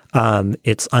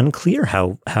 It's unclear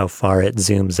how far it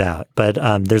zooms out, but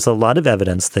there's a lot of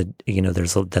evidence that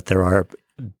that there are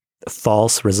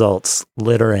false results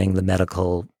littering the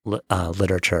medical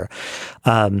literature.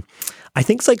 I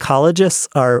think psychologists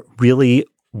are really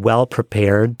well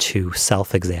prepared to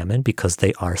self-examine because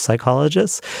they are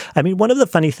psychologists. I mean, one of the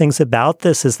funny things about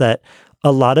this is that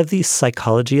a lot of these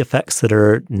psychology effects that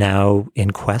are now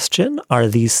in question are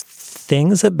these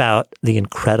things about the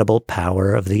incredible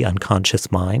power of the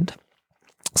unconscious mind.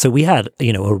 So we had,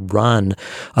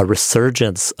 a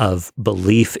resurgence of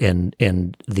belief in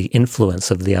the influence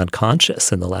of the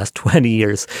unconscious in the last 20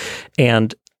 years.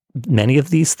 And many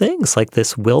of these things, like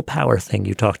this willpower thing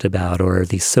you talked about, or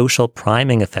the social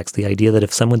priming effects, the idea that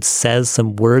if someone says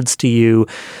some words to you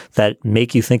that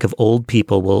make you think of old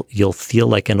people, you'll feel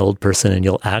like an old person and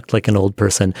you'll act like an old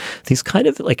person. These kind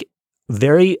of like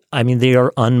they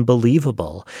are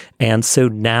unbelievable. And so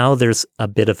now there's a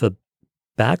bit of a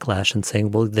backlash and saying,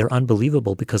 well, they're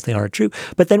unbelievable because they aren't true.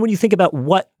 But then when you think about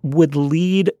what would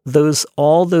lead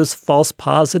all those false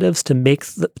positives to make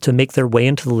their way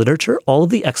into the literature, all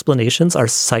of the explanations are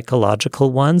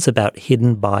psychological ones about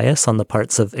hidden bias on the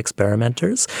parts of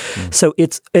experimenters. So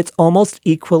it's almost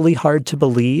equally hard to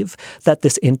believe that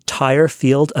this entire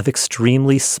field of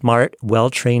extremely smart,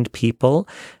 well-trained people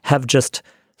have just,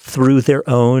 through their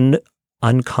own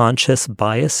unconscious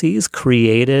biases,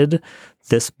 created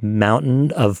this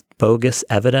mountain of bogus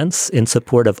evidence in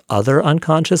support of other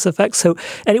unconscious effects. So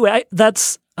anyway,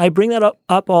 I bring that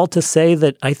up all to say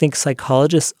that I think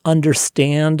psychologists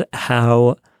understand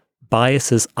how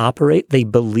biases operate. They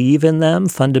believe in them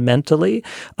fundamentally.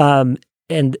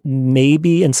 And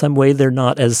maybe in some way they're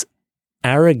not as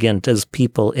arrogant as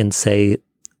people in, say,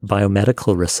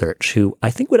 biomedical research, who I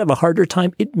think would have a harder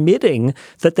time admitting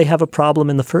that they have a problem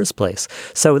in the first place.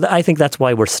 So I think that's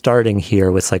why we're starting here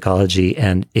with psychology,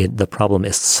 and the problem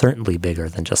is certainly bigger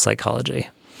than just psychology.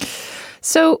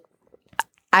 So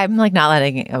I'm not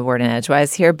letting a word in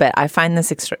edgewise here, but I find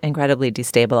this incredibly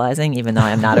destabilizing, even though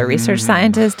I'm not a research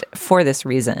scientist, for this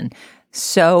reason.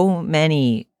 So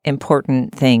many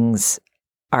important things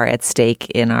are at stake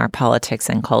in our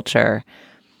politics and culture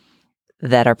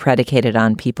that are predicated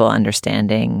on people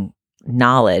understanding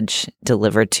knowledge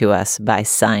delivered to us by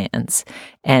science.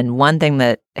 And one thing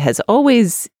that has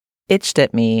always itched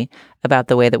at me about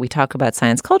the way that we talk about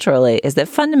science culturally is that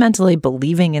fundamentally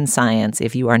believing in science,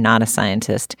 if you are not a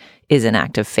scientist, is an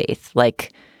act of faith.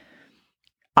 Like,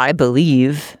 I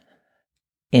believe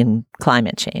in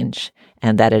climate change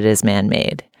and that it is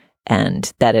man-made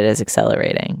and that it is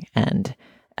accelerating and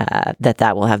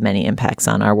that will have many impacts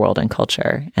on our world and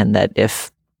culture, and that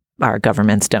if our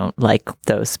governments don't like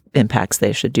those impacts,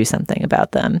 they should do something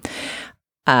about them.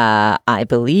 I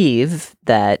believe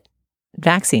that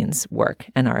vaccines work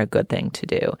and are a good thing to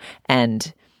do,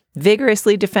 and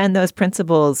vigorously defend those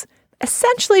principles,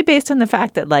 essentially based on the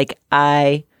fact that,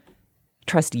 I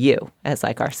trust you as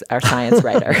our science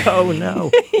writer. Oh no,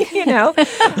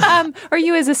 or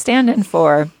you as a stand-in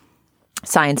for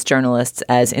science journalists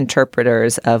as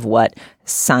interpreters of what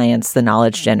science, the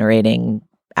knowledge-generating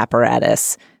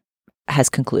apparatus, has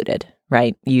concluded,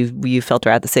 right? You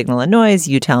filter out the signal and noise.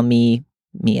 You tell me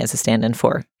as a stand-in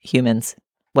for humans,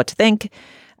 what to think.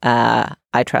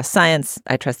 I trust science.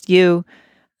 I trust you.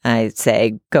 I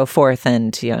say, go forth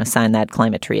and sign that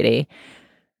climate treaty.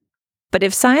 But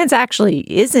if science actually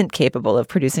isn't capable of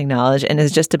producing knowledge and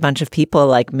is just a bunch of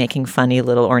people making funny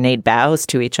little ornate bows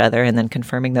to each other and then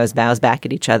confirming those bows back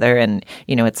at each other, and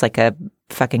it's like a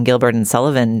fucking Gilbert and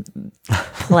Sullivan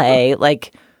play,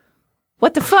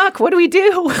 what the fuck? What do we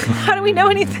do? How do we know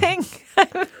anything?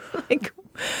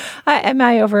 Am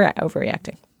I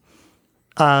overreacting?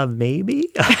 Maybe.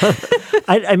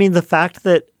 I mean, the fact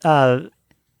that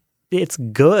it's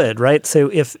good, right? So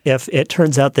if it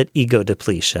turns out that ego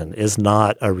depletion is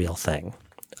not a real thing,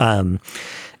 and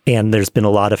there's been a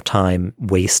lot of time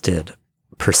wasted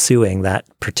pursuing that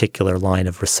particular line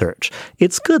of research,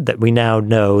 it's good that we now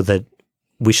know that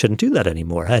we shouldn't do that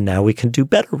anymore, and now we can do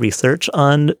better research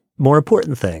on more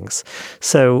important things.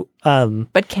 So,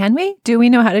 but can we? Do we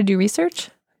know how to do research?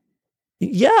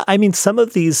 Yeah, I mean, some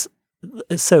of these.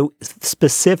 So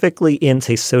specifically in,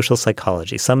 say, social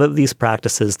psychology, some of these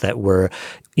practices that were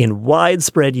in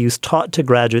widespread use taught to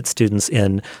graduate students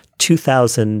in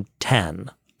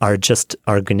 2010 are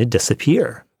going to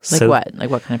disappear. Like what? Like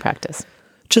what kind of practice?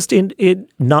 Just in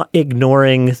not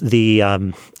ignoring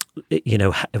the,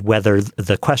 whether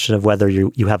the question of whether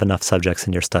you have enough subjects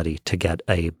in your study to get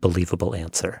a believable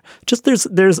answer. Just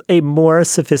there's a more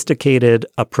sophisticated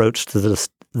approach to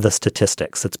the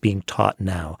statistics that's being taught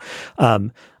now.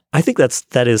 I think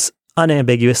that is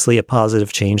unambiguously a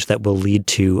positive change that will lead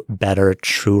to better,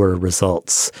 truer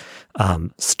results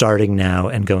starting now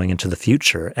and going into the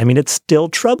future. I mean, it's still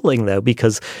troubling, though,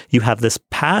 because you have this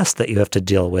past that you have to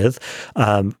deal with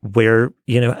where,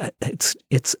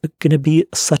 it's going to be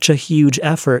such a huge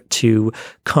effort to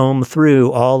comb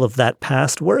through all of that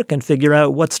past work and figure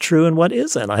out what's true and what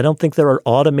isn't. I don't think there are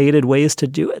automated ways to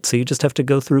do it. So you just have to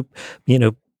go through,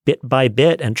 bit by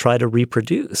bit and try to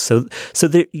reproduce. So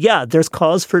there's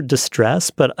cause for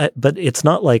distress, but it's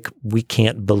not like we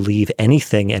can't believe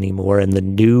anything anymore. And the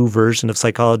new version of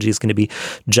psychology is going to be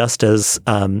just as,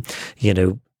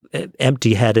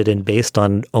 empty-headed and based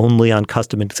only on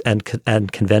custom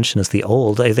and convention as the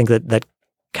old. I think that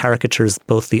caricatures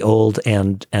both the old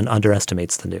and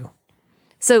underestimates the new.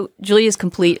 So Julia's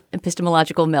complete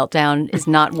epistemological meltdown is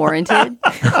not warranted.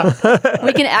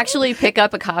 We can actually pick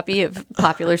up a copy of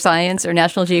Popular Science or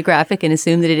National Geographic and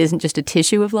assume that it isn't just a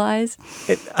tissue of lies.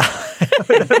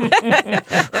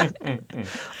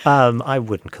 I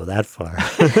wouldn't go that far.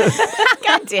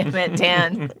 God damn it,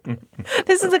 Dan.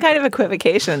 This is the kind of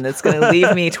equivocation that's going to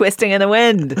leave me twisting in the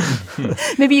wind.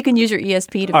 Maybe you can use your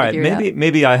ESP to figure it out.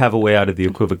 Maybe I have a way out of the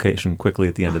equivocation quickly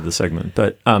at the end of the segment.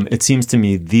 But it seems to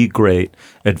me the great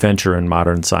adventure in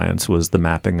modern science was the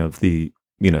mapping of the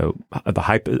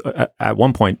at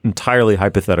one point entirely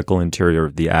hypothetical interior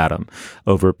of the atom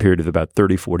over a period of about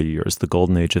 30, 40 years, the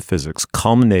golden age of physics,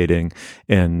 culminating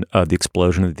in the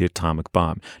explosion of the atomic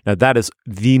bomb. Now, that is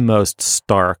the most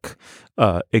stark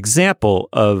example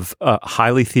of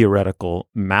highly theoretical,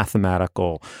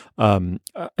 mathematical,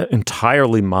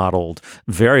 entirely modeled,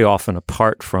 very often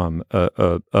apart from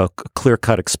a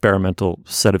clear-cut experimental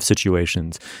set of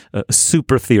situations, a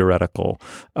super theoretical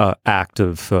act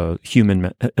of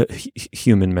human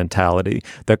mentality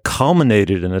that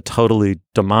culminated in a totally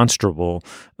demonstrable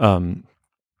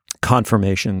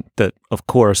confirmation that, of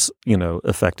course,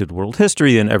 affected world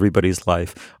history and everybody's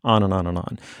life, on and on and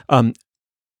on.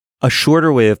 A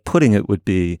shorter way of putting it would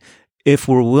be, if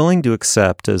we're willing to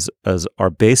accept as our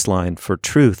baseline for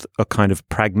truth a kind of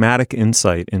pragmatic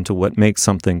insight into what makes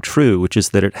something true, which is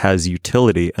that it has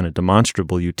utility and a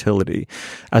demonstrable utility,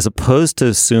 as opposed to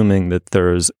assuming that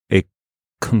there's a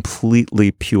completely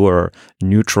pure,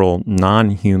 neutral,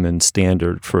 non-human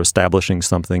standard for establishing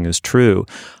something as true,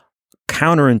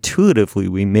 counterintuitively,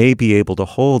 we may be able to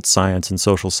hold science and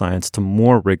social science to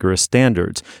more rigorous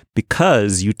standards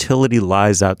because utility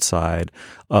lies outside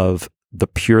of the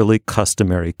purely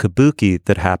customary kabuki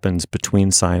that happens between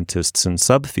scientists and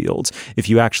subfields. If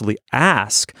you actually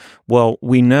ask, well,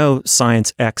 we know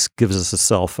science X gives us a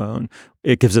cell phone.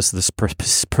 It gives us this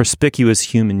perspicuous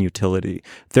human utility.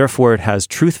 Therefore, it has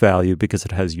truth value because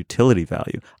it has utility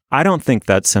value. I don't think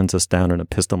that sends us down an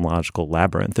epistemological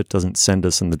labyrinth. It doesn't send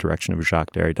us in the direction of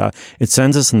Jacques Derrida. It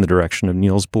sends us in the direction of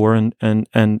Niels Bohr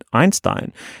and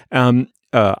Einstein.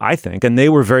 I think, and they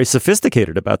were very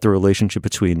sophisticated about the relationship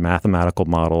between mathematical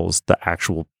models, the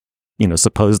actual,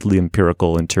 supposedly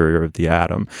empirical interior of the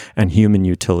atom, and human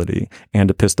utility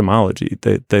and epistemology.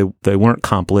 They weren't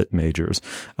complet majors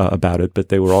about it, but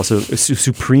they were also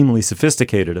supremely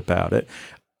sophisticated about it.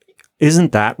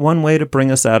 Isn't that one way to bring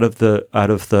us out of the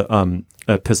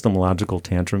epistemological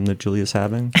tantrum that Julia's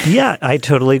having? Yeah, I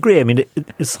totally agree. I mean,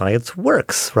 science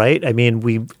works, right? I mean,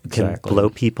 we can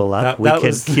blow people up. That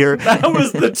was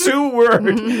the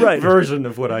two-word version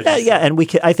of what I just said. Yeah, and we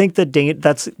can. I think I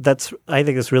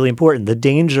think it's really important. The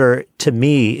danger to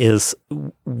me is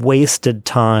wasted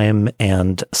time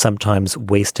and sometimes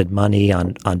wasted money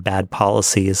on bad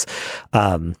policies.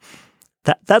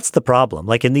 That's the problem.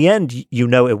 Like, in the end,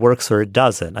 it works or it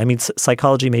doesn't. I mean,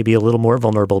 psychology may be a little more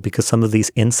vulnerable because some of these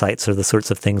insights are the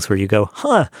sorts of things where you go,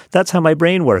 that's how my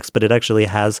brain works. But it actually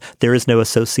there is no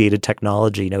associated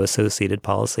technology, no associated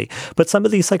policy. But some of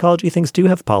these psychology things do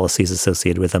have policies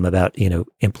associated with them about,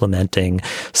 implementing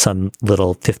some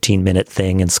little 15-minute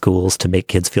thing in schools to make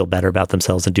kids feel better about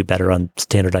themselves and do better on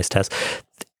standardized tests.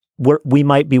 We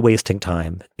might be wasting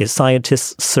time.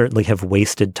 Scientists certainly have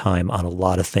wasted time on a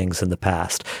lot of things in the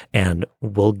past, and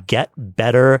we'll get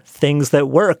better things that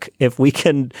work if we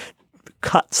can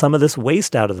cut some of this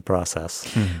waste out of the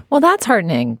process. Well, that's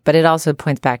heartening, but it also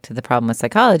points back to the problem with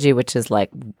psychology, which is like,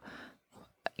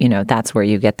 that's where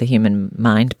you get the human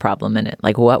mind problem in it.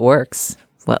 Like, what works?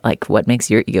 What makes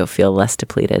your ego feel less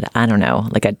depleted? I don't know.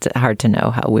 Like, it's hard to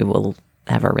know how we will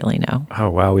ever really know.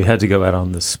 Oh, wow. We had to go out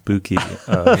on the spooky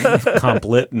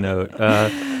complet note.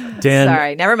 Dan.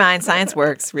 Sorry, never mind. Science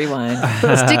works. Rewind.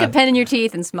 Stick a pen in your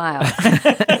teeth and smile.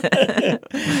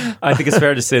 I think it's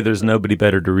fair to say there's nobody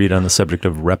better to read on the subject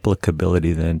of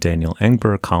replicability than Daniel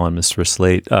Engber, columnist for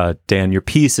Slate. Dan, your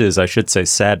piece is, I should say,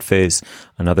 Sad Face,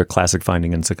 another classic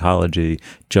finding in psychology,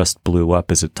 just blew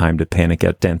up. Is it time to panic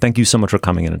yet? Dan, thank you so much for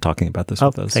coming in and talking about this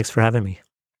with us. Thanks for having me.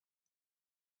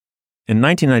 In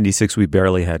 1996, we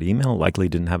barely had email, likely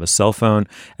didn't have a cell phone,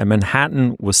 and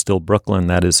Manhattan was still Brooklyn.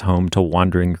 That is home to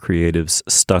wandering creatives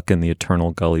stuck in the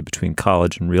eternal gully between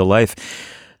college and real life.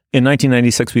 In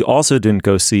 1996, we also didn't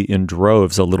go see in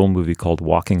droves a little movie called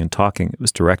Walking and Talking. It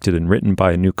was directed and written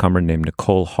by a newcomer named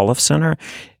Nicole Holofcener.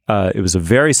 It was a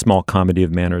very small comedy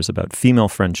of manners about female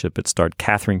friendship. It starred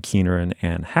Catherine Keener and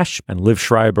Anne Hesh and Liv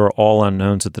Schreiber, all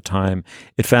unknowns at the time.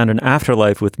 It found an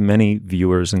afterlife with many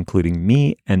viewers, including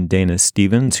me and Dana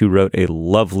Stevens, who wrote a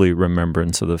lovely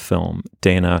remembrance of the film.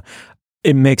 Dana,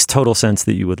 it makes total sense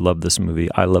that you would love this movie.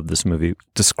 I love this movie.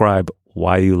 Describe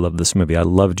why you love this movie. I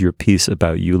loved your piece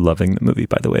about you loving the movie,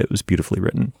 by the way. It was beautifully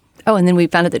written. Oh, and then we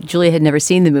found out that Julia had never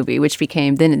seen the movie, which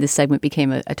became, then in this segment,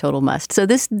 became a total must. So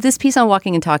this piece on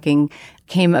Walking and Talking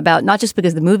came about not just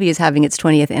because the movie is having its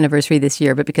 20th anniversary this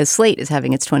year, but because Slate is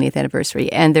having its 20th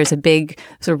anniversary. And there's a big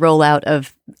sort of rollout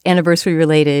of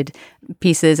anniversary-related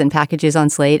pieces and packages on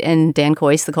Slate. And Dan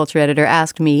Coyce, the culture editor,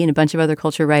 asked me and a bunch of other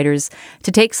culture writers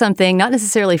to take something, not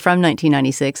necessarily from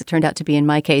 1996, it turned out to be in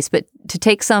my case, but to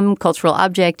take some cultural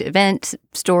object, event,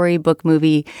 story, book,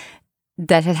 movie,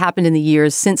 that had happened in the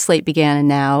years since Slate began and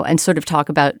now, and sort of talk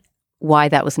about why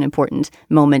that was an important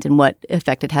moment and what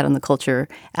effect it had on the culture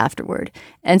afterward.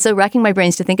 And so racking my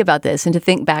brains to think about this and to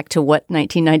think back to what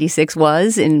 1996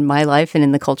 was in my life and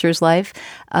in the culture's life,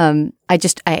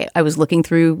 I was looking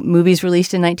through movies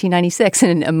released in 1996,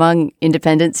 and among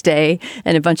Independence Day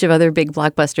and a bunch of other big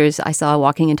blockbusters, I saw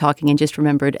Walking and Talking and just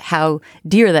remembered how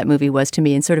dear that movie was to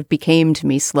me and sort of became to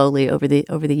me slowly over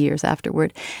the years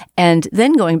afterward. And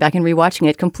then going back and rewatching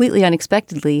it completely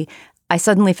unexpectedly, I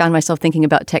suddenly found myself thinking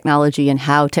about technology and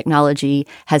how technology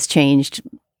has changed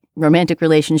romantic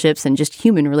relationships and just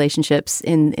human relationships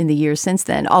in the years since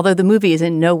then. Although the movie is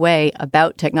in no way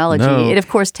about technology. No. It, of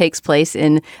course, takes place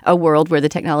in a world where the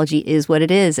technology is what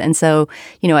it is. And so,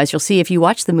 you know, as you'll see if you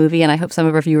watch the movie, and I hope some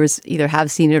of our viewers either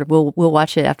have seen it or will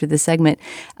watch it after this segment,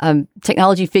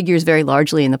 technology figures very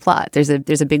largely in the plot. There's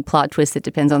a big plot twist that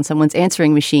depends on someone's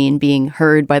answering machine being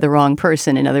heard by the wrong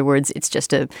person. In other words, it's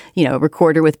just a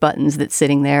recorder with buttons that's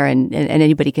sitting there and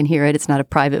anybody can hear it. It's not a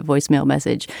private voicemail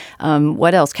message.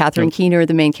 What else? Catherine Keener,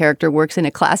 the main character, works in a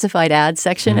classified ads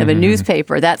section of a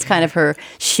newspaper. That's kind of her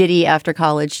shitty after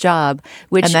college job.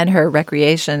 And then her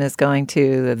recreation is going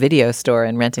to a video store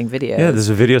and renting videos. Yeah, there's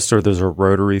a video store. There's a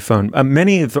rotary phone.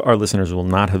 Many of our listeners will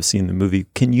not have seen the movie.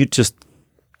 Can you just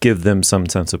give them some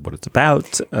sense of what it's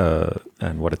about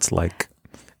and what it's like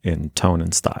in tone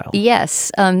and style?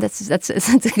 Yes, that's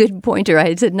a good pointer. I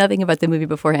had said nothing about the movie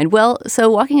beforehand. Well, so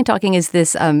Walking and Talking is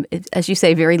this, as you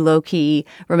say, very low-key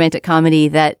romantic comedy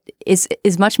that is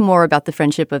much more about the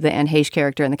friendship of the Anne Heche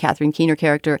character and the Catherine Keener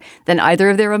character than either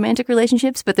of their romantic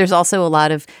relationships, but there's also a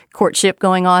lot of courtship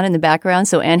going on in the background.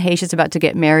 So Anne Heche is about to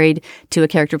get married to a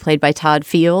character played by Todd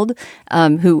Field,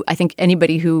 who I think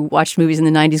anybody who watched movies in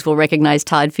the 90s will recognize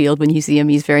Todd Field when you see him.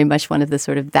 He's very much one of the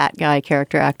sort of that guy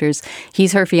character actors.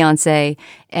 He's her fiance,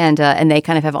 and they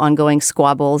kind of have ongoing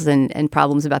squabbles and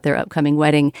problems about their upcoming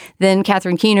wedding. Then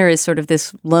Catherine Keener is sort of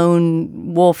this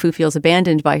lone wolf who feels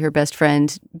abandoned by her best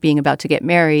friend being about to get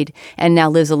married and now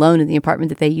lives alone in the apartment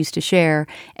that they used to share.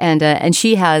 And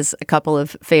she has a couple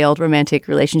of failed romantic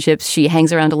relationships. She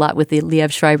hangs around a lot with the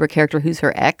Liev Schreiber character, who's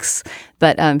her ex,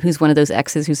 but who's one of those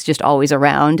exes who's just always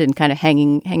around and kind of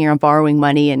hanging around, borrowing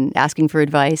money and asking for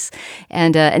advice.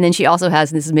 And then she also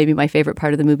has, and this is maybe my favorite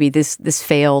part of the movie, this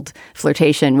failed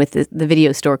flirtation with the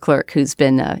video store clerk who's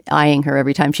been eyeing her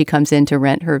every time she comes in to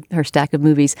rent her stack of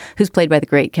movies, who's played by the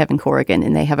great Kevin Corrigan,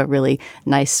 and they have a really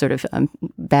nice sort of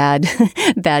bad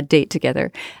date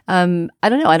together. I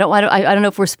don't know. I don't know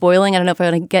if we're spoiling. I don't know if I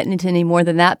want to get into any more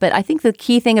than that. But I think the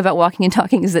key thing about Walking and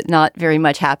Talking is that not very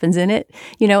much happens in it,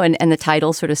 and the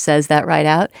title sort of says that right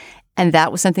out. And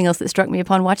that was something else that struck me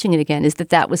upon watching it again, is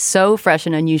that was so fresh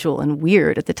and unusual and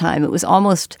weird at the time. It was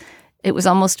almost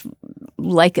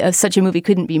like such a movie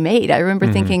couldn't be made. I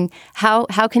remember thinking, how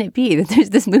can it be that there's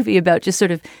this movie about just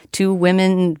sort of two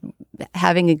women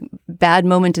having a bad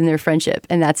moment in their friendship,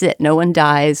 and that's it. No one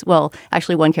dies. Well,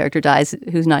 actually, one character dies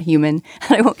who's not human.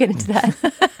 I won't get into that.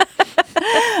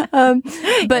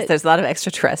 But yes, there's a lot of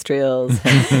extraterrestrials,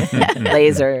 and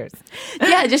lasers.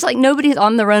 Yeah, just like nobody's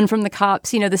on the run from the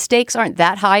cops. The stakes aren't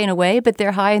that high in a way, but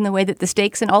they're high in the way that the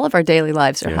stakes in all of our daily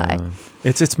lives are high.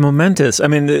 It's momentous. I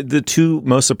mean, the two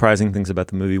most surprising things about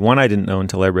the movie, one I didn't know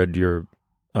until I read your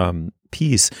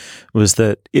piece, was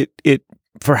that it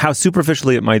for how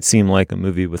superficially it might seem like a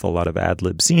movie with a lot of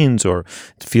ad-lib scenes or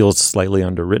it feels slightly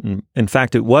underwritten. In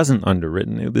fact, it wasn't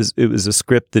underwritten. It was a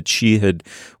script that she had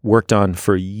worked on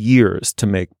for years to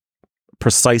make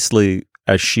precisely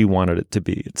as she wanted it to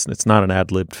be. It's not an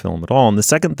ad-libbed film at all. And the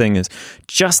second thing is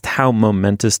just how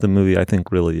momentous the movie I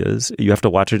think really is. You have to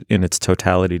watch it in its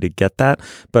totality to get that.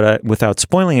 But without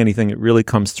spoiling anything, it really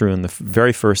comes through in the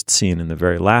very first scene and the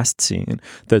very last scene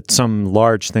that some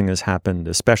large thing has happened,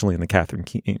 especially in the Catherine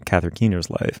Keener's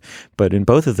life, but in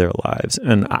both of their lives.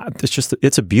 And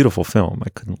it's a beautiful film. I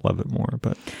couldn't love it more.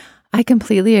 But I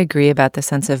completely agree about the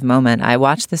sense of moment. I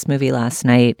watched this movie last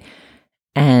night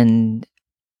and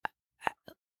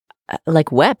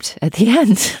wept at the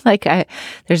end.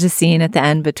 There's a scene at the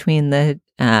end between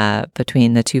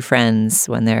the two friends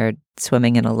when they're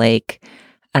swimming in a lake,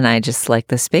 and I just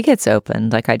the spigots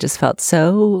opened. I just felt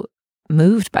so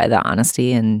moved by the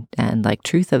honesty and like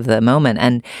truth of the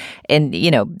moment. And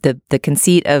you know, the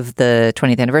conceit of the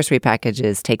 20th anniversary package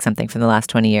is take something from the last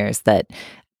 20 years that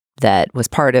was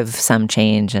part of some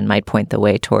change and might point the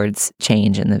way towards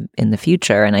change in the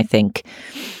future. And I think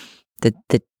the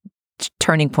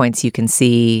turning points you can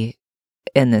see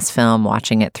in this film,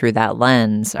 watching it through that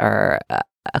lens, are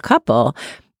a couple.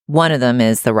 One of them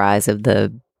is the rise of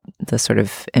the sort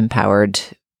of empowered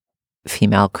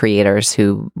female creators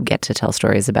who get to tell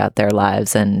stories about their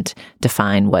lives and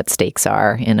define what stakes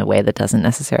are in a way that doesn't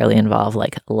necessarily involve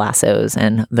like lassos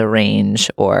and the range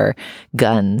or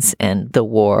guns and the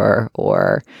war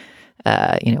or,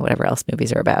 whatever else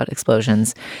movies are about,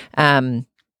 explosions.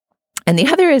 And the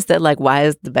other is that, like, why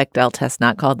is the Bechdel test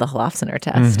not called the Holofcener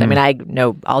test? Mm-hmm. I mean, I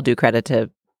know I'll do credit to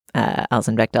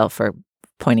Alison Bechdel for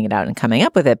pointing it out and coming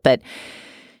up with it, but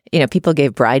you know, people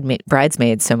gave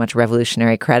Bridesmaids so much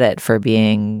revolutionary credit for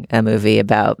being a movie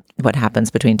about what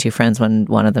happens between two friends when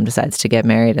one of them decides to get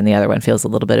married and the other one feels a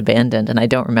little bit abandoned. And I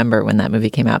don't remember when that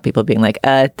movie came out, people being like,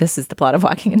 this is the plot of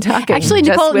Walking and Talking. Actually,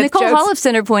 Nicole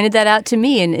Holofcener pointed that out to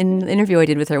me in an interview I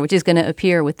did with her, which is going to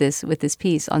appear with this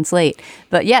piece on Slate.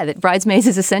 But yeah, that Bridesmaids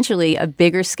is essentially a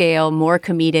bigger scale, more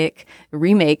comedic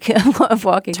remake of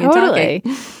Walking and Talking.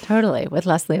 Totally, with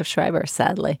Leslie F. Schreiber,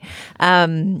 sadly.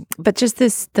 But just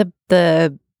the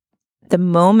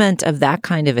moment of that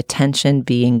kind of attention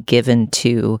being given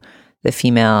to the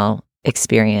female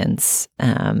experience,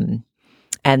 and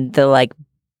the like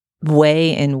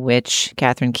way in which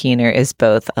Catherine Keener is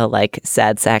both a like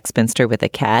sad sack spinster with a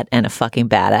cat and a fucking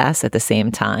badass at the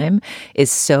same time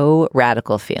is so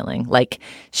radical feeling. Like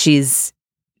she's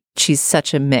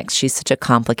such a mix. She's such a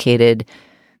complicated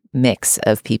mix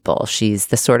of people. She's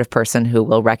the sort of person who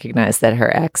will recognize that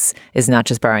her ex is not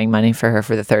just borrowing money for her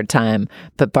for the third time,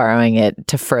 but borrowing it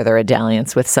to further a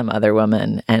dalliance with some other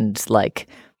woman, and like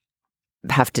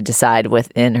have to decide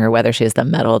within her whether she has the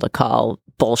mettle to call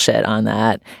bullshit on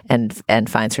that, and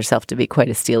finds herself to be quite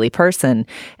a steely person,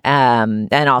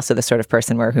 and also the sort of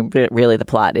person where really the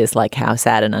plot is like, how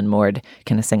sad and unmoored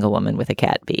can a single woman with a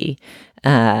cat be,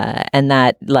 and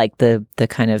that like the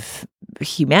kind of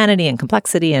humanity and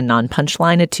complexity and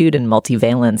non-punchlineitude and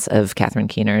multivalence of Catherine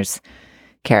Keener's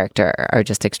character are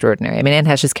just extraordinary. I mean, Anne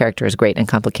Heche's character is great and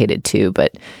complicated too,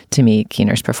 but to me,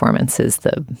 Keener's performance is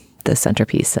the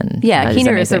centerpice. And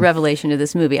Keener is the revelation of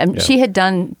this movie. She had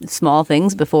done small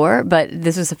things before, but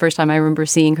this was the first time I remember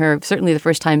seeing her, certainly the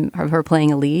first time of her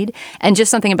playing a lead, and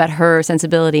just something about her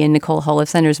sensibility and Nicole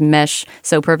Holofcener's mesh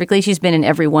so perfectly. She's been in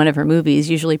every one of her movies,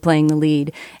 usually playing the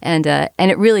lead, and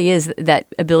it really is that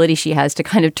ability she has to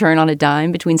kind of turn on a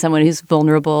dime between someone who's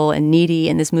vulnerable and needy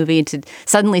in this movie to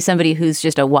suddenly somebody who's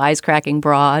just a wisecracking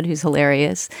broad who's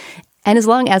hilarious. And as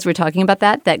long as we're talking about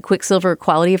that Quicksilver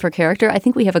quality of her character, I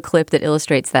think we have a clip that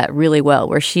illustrates that really well,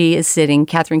 where she is sitting,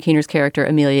 Catherine Keener's character,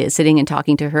 Amelia, is sitting and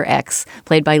talking to her ex,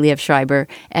 played by Liev Schreiber,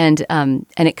 and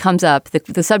it comes up,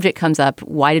 the subject comes up,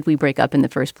 why did we break up in the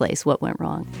first place? What went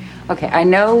wrong? Okay, I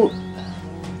know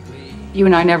you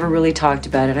and I never really talked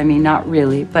about it. I mean, not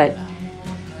really, but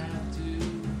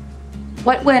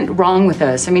what went wrong with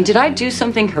us? I mean, did I do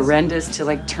something horrendous to,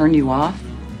 like, turn you off?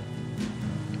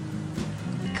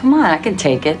 Come on, I can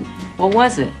take it. What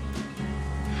was it?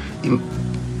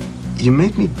 You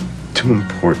made me too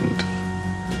important.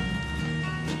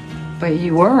 But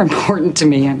you were important to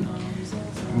me.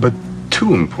 But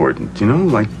too important, you know?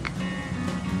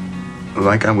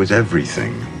 Like I was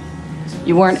everything.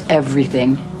 You weren't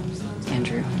everything,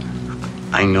 Andrew.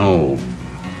 I know.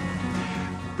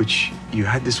 But you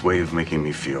had this way of making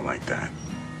me feel like that.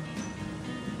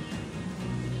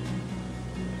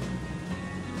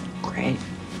 Great.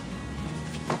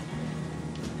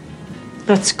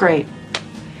 That's great.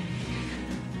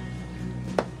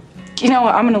 You know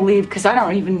what? I'm gonna leave because I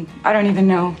don't even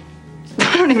know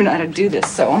how to do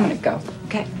this. So I'm gonna go.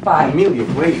 Okay, bye. Amelia,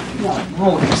 wait.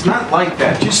 No, it's not like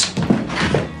that. Just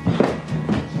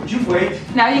would you wait?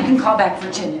 Now you can call back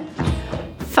Virginia.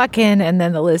 Fucking, and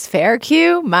then the Liz Phair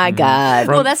cue. My God.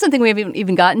 Well, that's something we haven't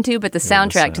even gotten to, but the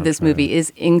soundtrack to this movie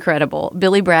is incredible.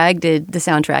 Billy Bragg did the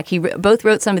soundtrack. He both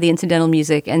wrote some of the incidental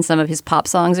music, and some of his pop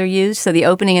songs are used. So the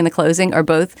opening and the closing are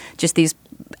both just these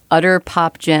utter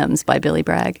pop gems by Billy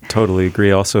Bragg. Totally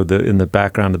agree. Also, in the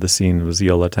background of the scene was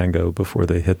Yo La Tengo before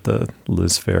they hit the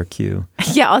Liz Phair cue.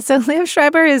 Yeah, also Liev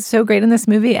Schreiber is so great in this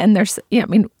movie. And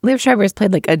Liev Schreiber has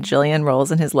played like a jillion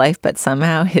roles in his life, but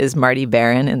somehow his Marty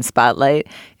Baron in Spotlight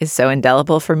is so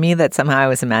indelible for me that somehow I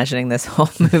was imagining this whole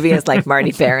movie as like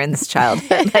Marty Baron's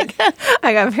childhood. Like,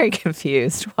 I got very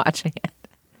confused watching it.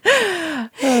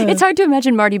 It's hard to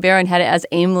imagine Marty Baron had it as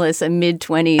aimless a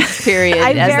mid-20s period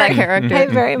as that character. I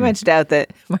very much doubt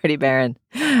that Marty Baron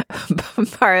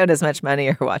borrowed as much money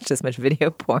or watched as much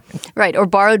video porn. Right, or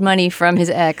borrowed money from his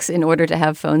ex in order to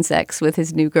have phone sex with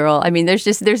his new girl. I mean,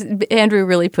 there's Andrew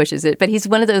really pushes it, but he's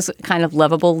one of those kind of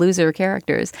lovable loser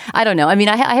characters. I don't know. I mean,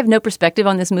 I have no perspective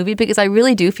on this movie because I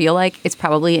really do feel like it's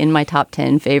probably in my top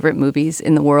 10 favorite movies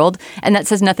in the world. And that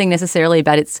says nothing necessarily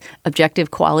about its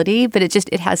objective quality, but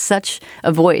it has such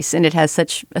a voice and it has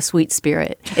such a sweet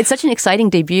spirit. It's such an exciting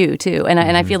debut, too. And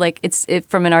I feel like it's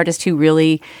from an artist who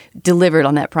really delivered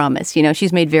on that promise. You know,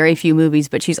 she's made very few movies,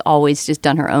 but she's always just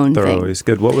done her own thing. They're always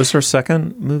good. What was her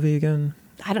second movie again?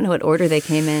 I don't know what order they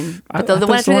came in. But the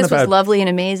one after this was Lovely and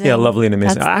Amazing. Yeah, Lovely and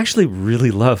Amazing. I actually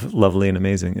really love Lovely and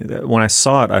Amazing. When I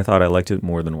saw it, I thought I liked it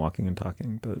more than Walking and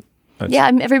Talking. But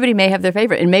yeah, everybody may have their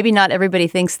favorite. And maybe not everybody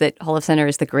thinks that Holof Center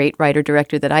is the great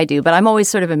writer-director that I do. But I'm always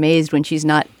sort of amazed when she's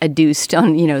not adduced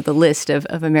on, the list of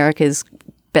America's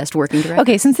best working director.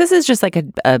 Okay, since this is just like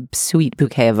a sweet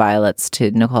bouquet of violets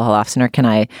to Nicole Holofcener, can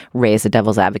I raise a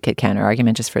devil's advocate counter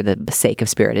argument just for the sake of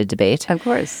spirited debate? Of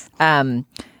course.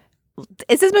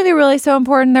 Is this movie really so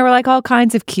important? There were like all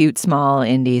kinds of cute small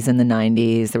indies in the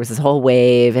 90s. There was this whole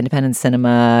wave, independent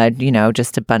cinema,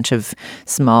 just a bunch of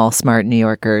small, smart New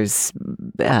Yorkers,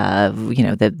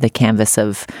 the canvas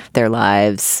of their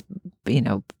lives,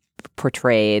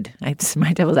 portrayed.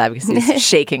 My devil's advocacy is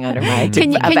shaking under my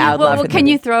Can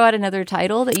you throw out another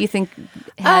title that you think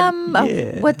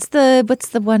had... What's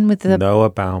the one with the...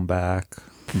 Noah Baumbach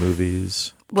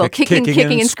movies. Well, kicking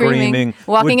and screaming.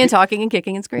 Walking and talking and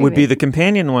kicking and screaming. Would be the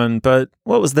companion one, but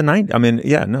what was the 90s? I mean,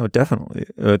 yeah, no, definitely.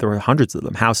 There were hundreds of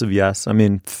them. House of Yes. I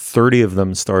mean, 30 of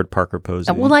them starred Parker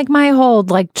Posey. Well, like my whole,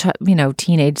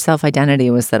 teenage self-identity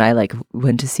was that I,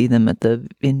 went to see them at the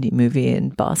indie movie in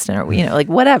Boston or,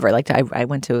 whatever. I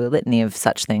went to a litany of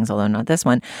such things, although not this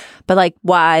one. But,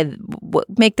 why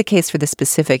make the case for the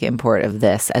specific import of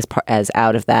this as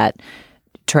out of that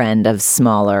trend of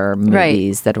smaller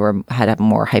movies that had a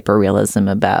more hyper-realism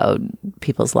about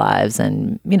people's lives,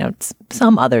 and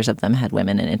some others of them had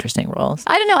women in interesting roles.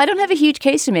 I don't know. I don't have a huge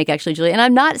case to make, actually, Julie. And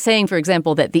I'm not saying, for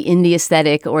example, that the indie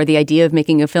aesthetic or the idea of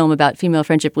making a film about female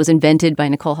friendship was invented by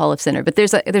Nicole Holofcener. But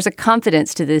there's a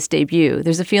confidence to this debut.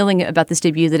 There's a feeling about this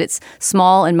debut that it's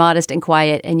small and modest and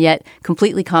quiet, and yet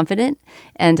completely confident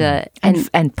and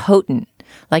potent.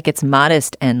 Like it's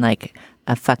modest and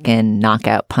a fucking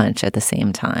knockout punch at the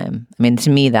same time. I mean, to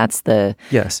me, that's the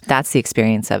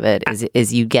experience of it.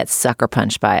 Is you get sucker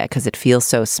punched by it because it feels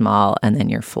so small, and then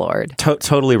you're floored.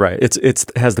 Totally right. It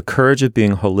has the courage of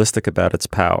being holistic about its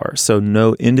power. So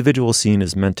no individual scene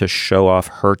is meant to show off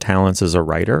her talents as a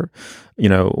writer,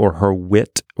 or her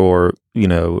wit, or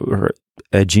her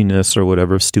edginess, or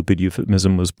whatever stupid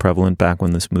euphemism was prevalent back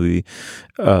when this movie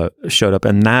showed up,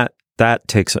 and that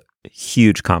takes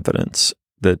huge confidence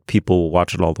that people will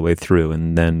watch it all the way through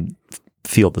and then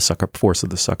feel the force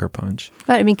of the sucker punch.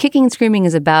 Right. I mean, Kicking and Screaming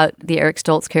is about the Eric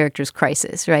Stoltz character's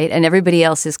crisis, right? And everybody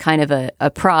else is kind of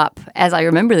a prop. As I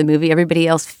remember the movie, everybody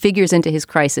else figures into his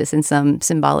crisis in some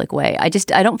symbolic way. I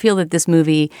don't feel that this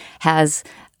movie has...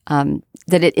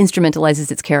 that it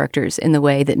instrumentalizes its characters in the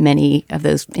way that many of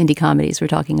those indie comedies we're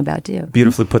talking about do.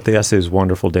 Beautifully put. The essay is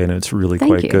wonderful, Dana. It's really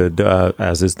quite good,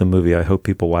 as is the movie. I hope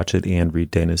people watch it and read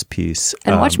Dana's piece.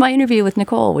 And watch my interview with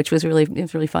Nicole, which was really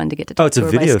fun to get to talk to her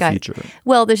by Skype. It's a video feature.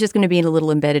 Well, there's just going to be a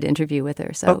little embedded interview with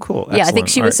her. So. Oh, cool. Excellent. Yeah, I think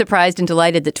she was surprised and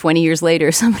delighted that 20 years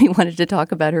later somebody wanted to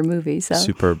talk about her movie. So.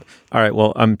 Superb. All right.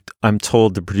 Well, I'm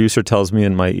told, the producer tells me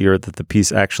in my ear that the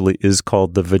piece actually is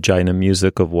called The Vagina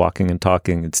Music of Walking and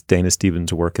Talking. It's Dana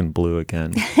Stevens' work in blue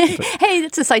again. Hey,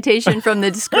 that's a citation from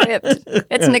the script.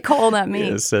 It's Nicole, not me.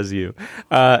 Yeah, it says you.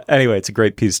 Anyway, it's a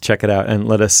great piece. Check it out and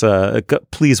let us,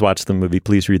 please watch the movie.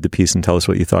 Please read the piece and tell us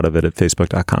what you thought of it at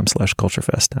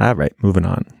facebook.com/culturefest. All right, moving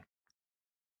on.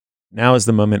 Now is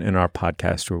the moment in our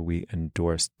podcast where we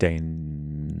endorse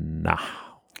Dana.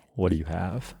 What do you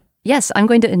have? Yes, I'm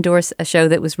going to endorse a show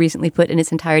that was recently put in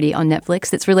its entirety on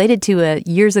Netflix that's related to a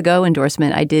years ago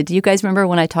endorsement I did. Do you guys remember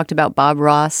when I talked about Bob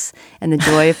Ross and the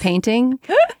joy of painting?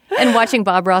 And watching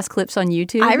Bob Ross clips on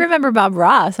YouTube? I remember Bob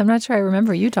Ross. I'm not sure I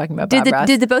remember you talking about Bob Ross.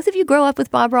 Did the both of you grow up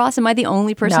with Bob Ross? Am I the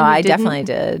only person who didn't? No, I definitely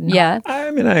did. Yeah. I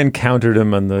mean, I encountered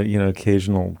him on the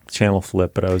occasional channel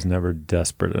flip, but I was never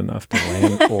desperate enough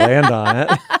to land on it.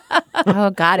 Oh,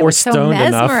 God, it Or was so stoned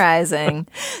enough. mesmerizing.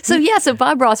 So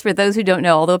Bob Ross, for those who don't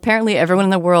know, although apparently everyone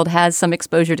in the world has some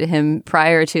exposure to him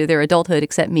prior to their adulthood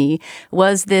except me,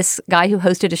 was this guy who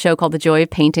hosted a show called The Joy of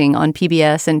Painting on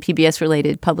PBS and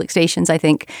PBS-related public stations, I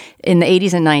think, in the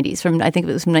 80s and 90s. I think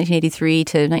it was from 1983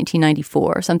 to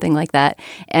 1994 or something like that.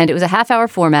 And it was a half-hour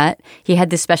format. He had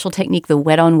this special technique, the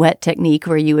wet-on-wet technique,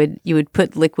 where you would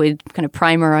put liquid kind of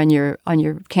primer on your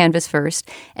canvas first,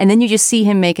 and then you just see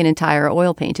him make an entire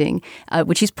oil painting,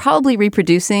 which he's probably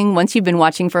reproducing. Once you've been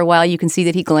watching for a while, you can see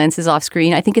that he glances off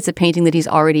screen. I think it's a painting that he's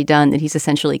already done that he's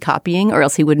essentially copying, or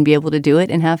else he wouldn't be able to do it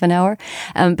in half an hour.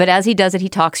 But as he does it, he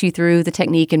talks you through the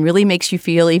technique and really makes you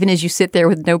feel, even as you sit there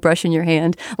with no brush in your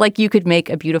hand, like you could make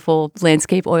a beautiful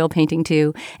landscape oil painting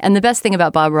too. And the best thing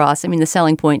about Bob Ross, I mean, the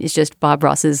selling point is just Bob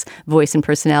Ross's voice and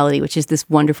personality, which is this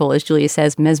wonderful, as Julia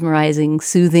says, mesmerizing,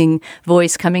 soothing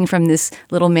voice coming from this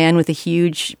little man with a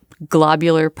huge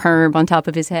globular perm on top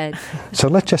of his head. So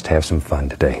let's just have some fun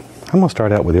today. I'm going to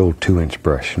start out with the old 2-inch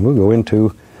brush, and we'll go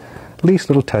into the least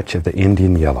little touch of the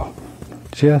Indian yellow,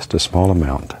 just a small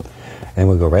amount. And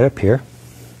we'll go right up here,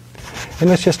 and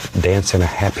let's just dance in a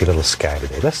happy little sky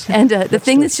today. The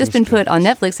thing that's just been put on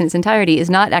Netflix in its entirety is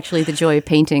not actually The Joy of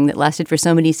Painting that lasted for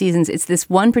so many seasons. It's this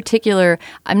one particular,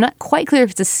 I'm not quite clear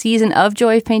if it's a season of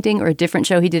Joy of Painting or a different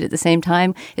show he did at the same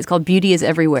time. It's called Beauty is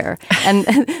Everywhere. And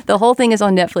the whole thing is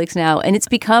on Netflix now. And it's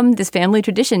become this family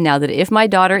tradition now that if my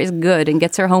daughter is good and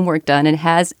gets her homework done and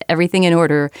has everything in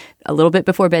order a little bit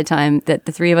before bedtime, that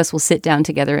the three of us will sit down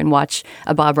together and watch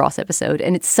a Bob Ross episode.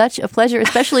 And it's such a pleasure,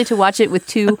 especially to watch it with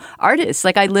two artists.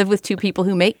 Like, I live with two people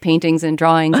who make paintings and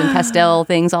drawings and pastel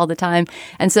things all the time.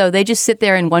 And so they just sit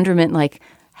there in wonderment, like,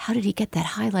 how did he get that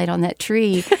highlight on that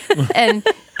tree? And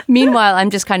meanwhile, I'm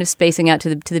just kind of spacing out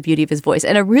to the beauty of his voice.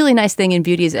 And a really nice thing in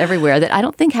Beauty is Everywhere that I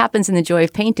don't think happens in The Joy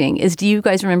of Painting is, do you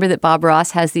guys remember that Bob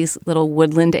Ross has these little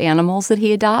woodland animals that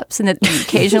he adopts and that he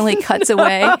occasionally cuts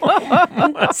away?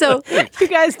 So, you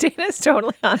guys, Dana's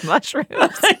totally on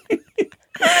mushrooms.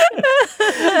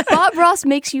 Bob Ross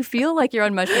makes you feel like you're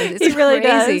on mushrooms. It's he really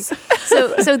crazy.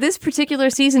 does. So this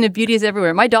particular season of Beauty is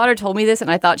Everywhere, my daughter told me this,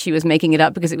 and I thought she was making it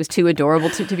up because it was too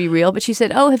adorable to be real. But she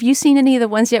said, "Oh, have you seen any of the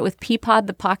ones yet with Peapod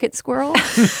the pocket squirrel?"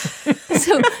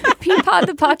 So Peapod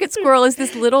the pocket squirrel is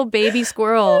this little baby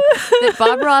squirrel that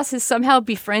Bob Ross has somehow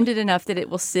befriended enough that it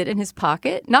will sit in his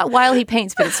pocket, not while he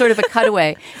paints, but it's sort of a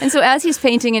cutaway. And so as he's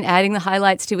painting and adding the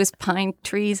highlights to his pine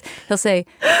trees, he'll say,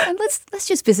 "Let's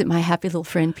just visit my happy little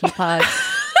friend Peapod."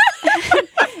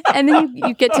 And then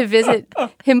you get to visit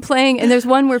him playing. And there's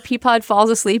one where Peapod falls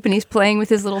asleep and he's playing with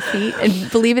his little feet.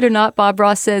 And believe it or not, Bob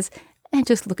Ross says, "And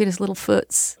just look at his little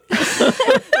foots."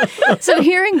 So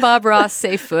hearing Bob Ross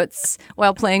say foots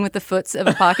while playing with the foots of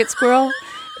a pocket squirrel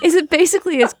is it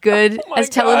basically as good as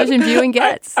television viewing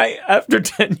gets? I after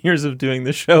 10 years of doing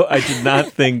the show, I did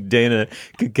not think Dana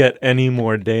could get any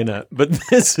more Dana. But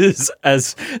this is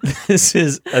as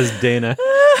Dana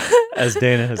as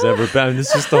Dana has ever been.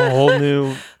 This is the whole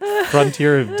new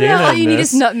frontier of Dana. All you need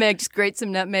is nutmeg. Just grate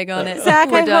some nutmeg on it.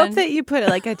 Zach, We're I done. hope that you put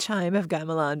like a chime of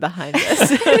gamelan behind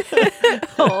this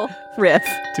whole riff.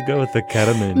 To go with the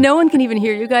ketamine. No one can even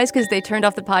hear you guys because they turned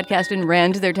off the podcast and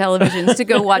ran to their televisions to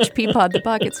go watch Peapod the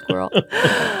pocket squirrel.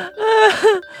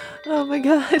 Oh my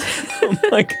god! Oh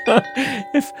my god!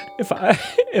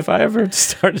 If I ever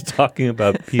started talking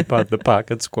about Peapod the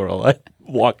pocket squirrel, I'd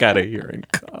walk out of here in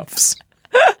cuffs.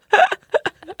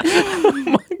 Oh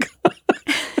my god!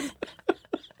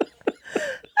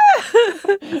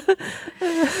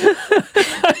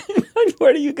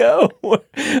 Where do you go?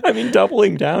 I mean,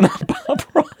 doubling down on Bob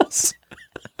Ross.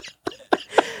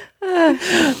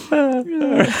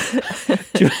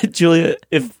 Julia,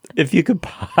 if you could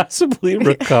possibly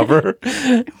recover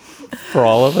for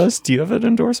all of us, do you have an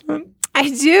endorsement? I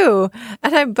do.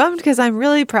 And I'm bummed because I'm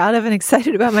really proud of and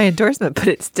excited about my endorsement, but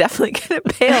it's definitely going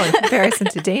to pale in comparison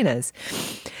to Dana's.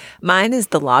 Mine is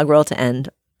the log roll to end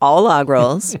all log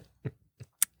rolls.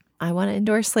 I want to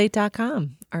endorse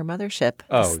Slate.com, our mothership.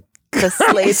 Oh, the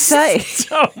Slate site.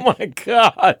 Oh my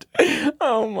god!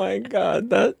 Oh my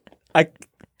god! That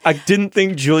I didn't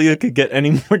think Julia could get any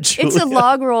more Julia. It's a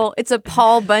log roll. It's a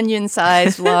Paul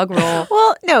Bunyan-sized log roll.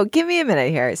 Well, no, give me a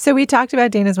minute here. So we talked about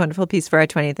Dana's wonderful piece for our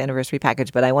 20th anniversary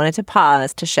package, but I wanted to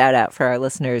pause to shout out for our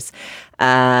listeners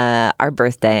our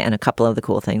birthday and a couple of the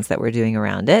cool things that we're doing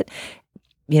around it.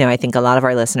 You know, I think a lot of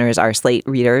our listeners are Slate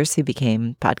readers who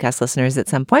became podcast listeners at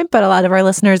some point, but a lot of our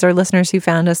listeners are listeners who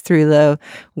found us through the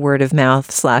word of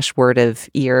mouth / word of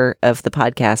ear of the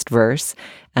podcast verse.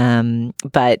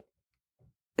 But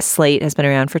Slate has been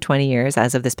around for 20 years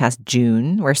as of this past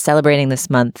June. We're celebrating this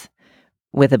month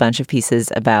with a bunch of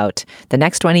pieces about the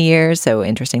next 20 years. So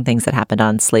interesting things that happened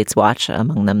on Slate's watch,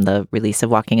 among them the release of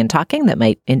Walking and Talking that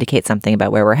might indicate something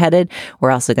about where we're headed.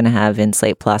 We're also going to have in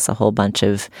Slate Plus a whole bunch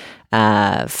of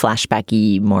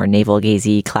flashbacky, more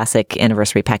navel-gazy, classic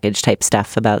anniversary package type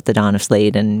stuff about the dawn of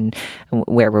Slate and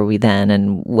where were we then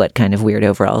and what kind of weird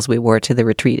overalls we wore to the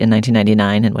retreat in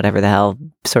 1999 and whatever the hell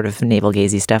sort of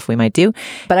navel-gazy stuff we might do.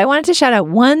 But I wanted to shout out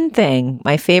one thing,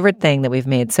 my favorite thing that we've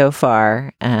made so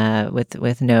far,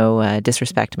 with no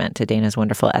disrespect meant to Dana's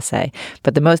wonderful essay,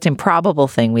 but the most improbable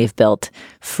thing we've built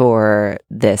for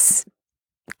this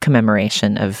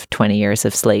commemoration of 20 years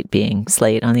of Slate being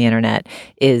Slate on the internet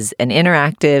is an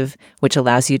interactive which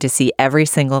allows you to see every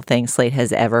single thing Slate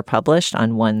has ever published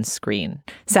on one screen.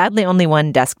 Sadly, only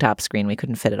one desktop screen. We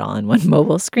couldn't fit it all in one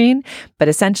mobile screen. But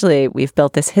essentially, we've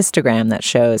built this histogram that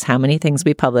shows how many things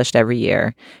we published every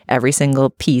year. Every single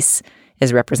piece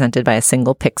is represented by a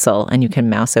single pixel, and you can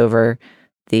mouse over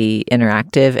the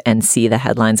interactive and see the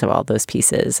headlines of all those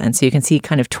pieces. And so you can see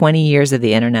kind of 20 years of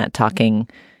the internet talking.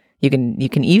 You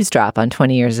can eavesdrop on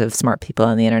 20 years of smart people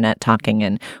on the internet talking,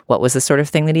 and what was the sort of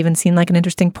thing that even seemed like an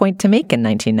interesting point to make in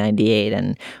 1998,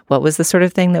 and what was the sort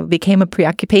of thing that became a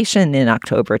preoccupation in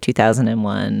October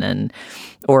 2001, and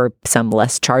or some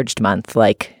less charged month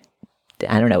like,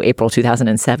 I don't know, April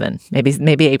 2007.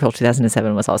 Maybe April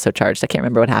 2007 was also charged. I can't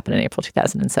remember what happened in April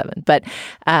 2007. But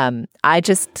I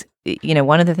just,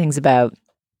 one of the things about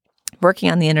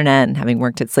working on the internet and having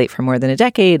worked at Slate for more than a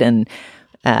decade and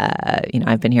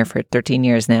I've been here for 13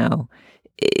 years now,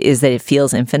 is that it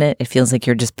feels infinite. It feels like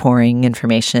you're just pouring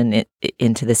information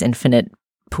into this infinite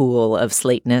pool of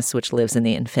Slateness, which lives in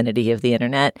the infinity of the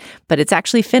internet. But it's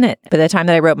actually finite. By the time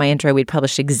that I wrote my intro, we'd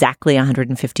published exactly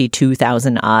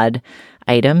 152,000 odd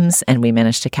items, and we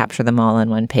managed to capture them all on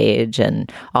one page.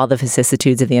 And all the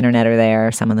vicissitudes of the internet are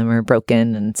there. Some of them are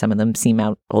broken, and some of them seem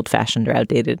old-fashioned or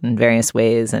outdated in various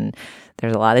ways. And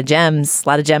there's a lot of gems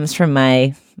from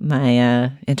my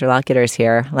interlocutors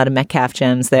here. A lot of Metcalf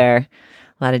gems there.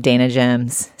 A lot of Dana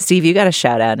gems. Steve, you got a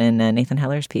shout out in Nathan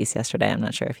Heller's piece yesterday. I'm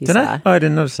not sure if you saw. Did I? Oh, I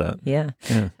didn't notice that. Yeah.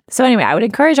 So anyway, I would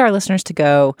encourage our listeners to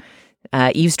go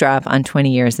eavesdrop on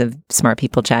 20 years of smart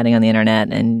people chatting on the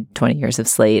internet and 20 years of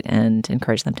Slate, and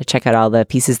encourage them to check out all the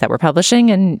pieces that we're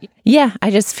publishing. And yeah, I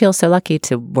just feel so lucky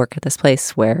to work at this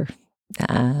place where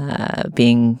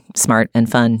being smart and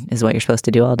fun is what you're supposed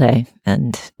to do all day.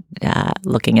 And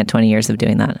looking at 20 years of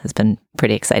doing that has been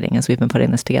pretty exciting as we've been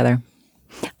putting this together.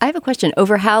 I have a question.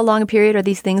 Over how long a period are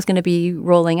these things going to be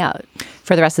rolling out?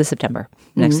 For the rest of September,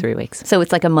 next 3 weeks. So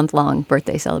it's like a month-long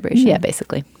birthday celebration? Yeah,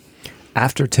 basically.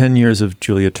 After 10 years of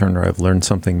Julia Turner, I've learned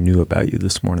something new about you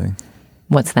this morning.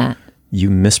 What's that? You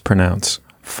mispronounce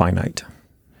finite.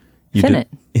 Finite.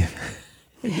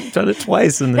 You've done it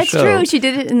twice in the show. That's true. She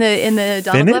did it in the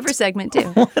Donald Glover segment too.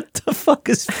 What the fuck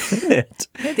is finite?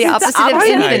 The opposite of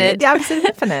infinite. The opposite of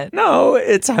infinite. No,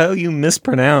 it's how you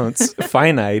mispronounce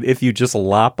finite if you just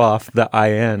lop off the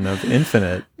IN of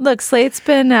infinite. Look, Slate's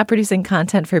been producing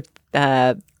content for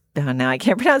now I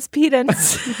can't pronounce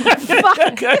pedants.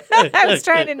 Fuck. I was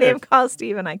trying to name call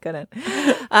Steve and I couldn't.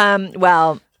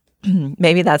 Well,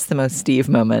 maybe that's the most Steve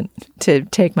moment, to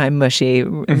take my mushy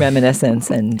reminiscence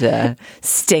and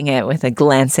sting it with a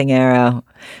glancing arrow.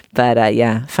 But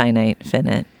yeah, finite.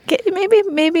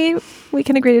 Maybe we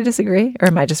can agree to disagree, or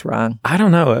am I just wrong? I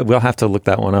don't know. We'll have to look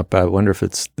that one up. I wonder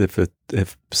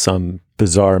if some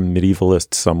bizarre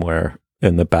medievalist somewhere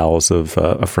in the bowels of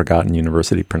a forgotten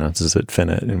university pronounces it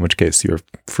finite, in which case you're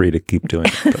free to keep doing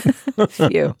it.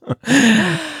 Phew.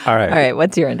 All right.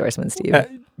 What's your endorsement, Steve?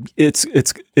 It's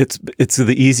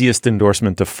the easiest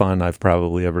endorsement of fun I've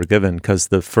probably ever given, because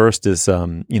the first is,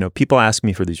 people ask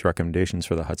me for these recommendations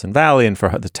for the Hudson Valley and for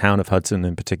the town of Hudson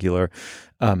in particular.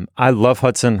 I love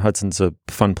Hudson. Hudson's a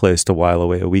fun place to while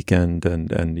away a weekend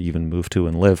and even move to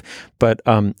and live. But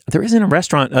there isn't a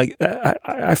restaurant.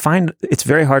 I find it's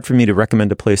very hard for me to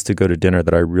recommend a place to go to dinner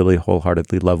that I really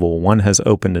wholeheartedly love. Well, one has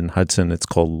opened in Hudson. It's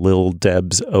called Lil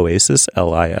Deb's Oasis,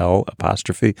 LIL'.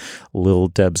 Lil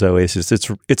Deb's Oasis.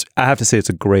 I have to say, it's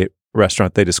a great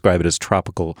restaurant. They describe it as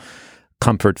tropical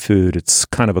comfort food. It's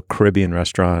kind of a Caribbean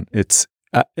restaurant. It's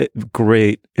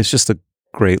great. It's just a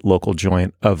great local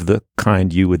joint of the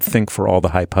kind you would think for all the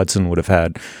hype Hudson would have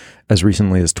had as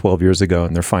recently as 12 years ago,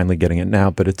 and they're finally getting it now.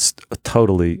 But it's a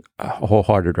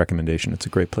wholehearted recommendation. It's a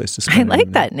great place to spend. I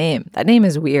like that name. That name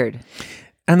is weird.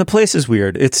 And the place is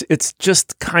weird. It's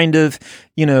just kind of,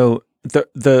 the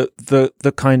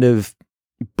kind of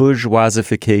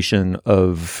bourgeoisification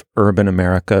of urban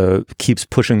America keeps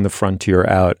pushing the frontier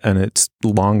out, and it's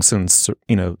long since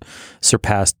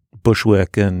surpassed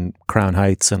Bushwick and Crown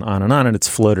Heights and on, and it's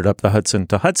floated up the Hudson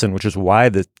to Hudson, which is why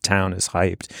the town is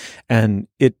hyped. And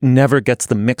it never gets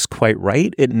the mix quite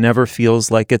right. It never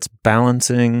feels like it's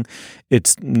balancing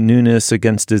its newness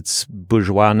against its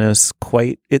bourgeoisness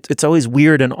quite. It's always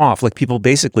weird and off. Like people,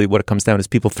 basically what it comes down is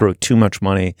people throw too much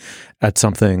money at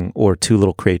something or too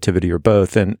little creativity or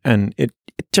both. And it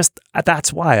just,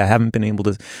 that's why I haven't been able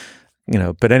to,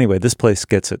 but anyway, this place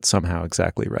gets it somehow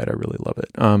exactly right. I really love it.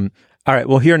 All right.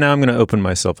 Well, here now I'm going to open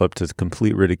myself up to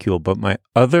complete ridicule. But my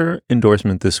other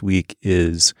endorsement this week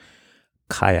is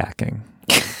kayaking.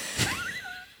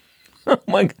 Oh,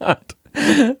 my God.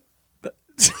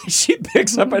 She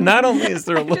picks up, and not only is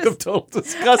there a look of total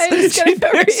disgust, she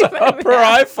picks up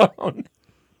her iPhone.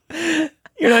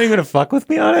 You're not even going to fuck with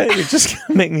me on it? You're just going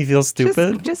to make me feel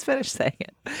stupid? Just finish saying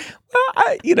it.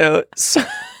 Well,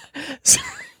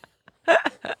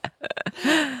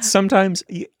 sometimes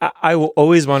I will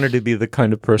always wanted to be the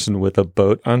kind of person with a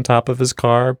boat on top of his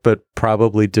car, but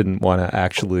probably didn't want to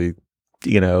actually,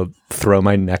 throw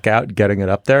my neck out getting it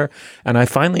up there. And I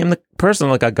finally am the person,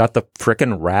 like I got the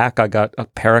frickin' rack, I got a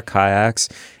pair of kayaks,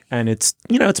 and it's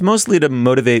mostly to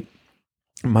motivate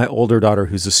my older daughter,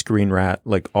 who's a screen rat,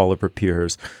 like all of her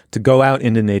peers, to go out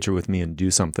into nature with me and do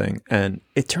something. And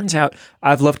it turns out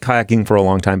I've loved kayaking for a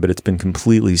long time, but it's been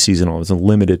completely seasonal. It was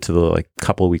limited to the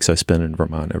couple of weeks I spend in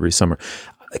Vermont every summer.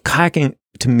 Kayaking,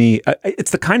 to me, it's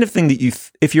the kind of thing that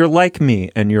if you're like me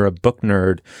and you're a book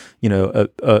nerd,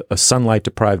 a sunlight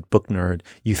deprived book nerd,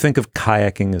 you think of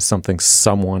kayaking as something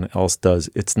someone else does.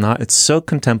 It's not. It's so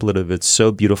contemplative. It's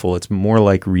so beautiful. It's more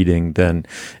like reading than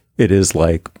it is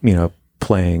like,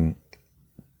 playing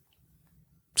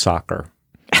soccer,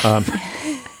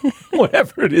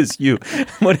 whatever it is you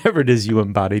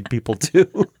embodied people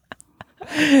do.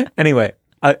 Anyway,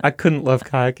 I couldn't love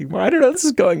kayaking more. I don't know. This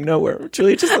is going nowhere.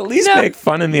 Julia, just at least make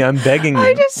fun of me. I'm begging you.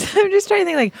 I'm just trying to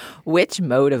think like which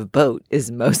mode of boat is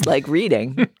most like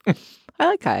reading. I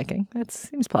like kayaking. That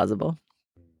seems plausible.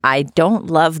 I don't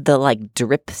love the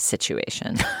drip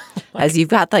situation. As you've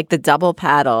got the double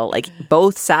paddle,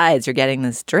 both sides you're getting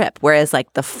this drip. Whereas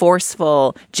the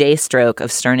forceful J stroke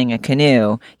of sterning a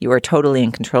canoe, you are totally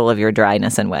in control of your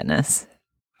dryness and wetness.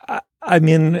 I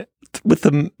mean, with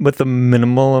the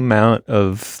minimal amount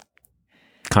of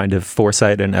kind of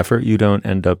foresight and effort, you don't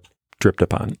end up dripped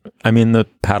upon. I mean, the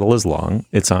paddle is long.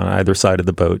 It's on either side of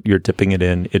the boat. You're dipping it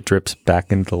in. It drips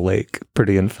back into the lake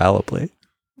pretty infallibly.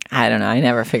 I don't know. I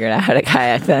never figured out how to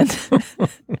kayak then.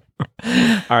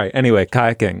 All right. Anyway,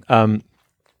 kayaking.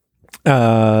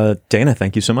 Dana,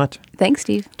 thank you so much. Thanks,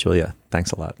 Steve. Julia,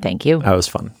 thanks a lot. Thank you. That was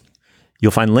fun.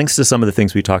 You'll find links to some of the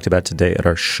things we talked about today at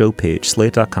our show page,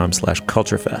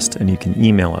 slate.com/culturefest. And you can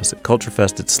email us at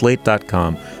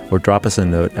culturefest@slate.com or drop us a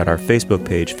note at our Facebook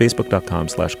page,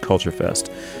 facebook.com/culturefest.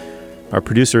 Our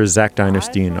producer is Zach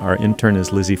Dinerstein. Our intern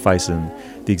is Lizzie Feisen.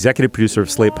 The executive producer of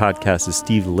Slate Podcast is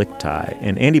Steve Lickteig.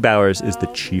 And Andy Bowers is the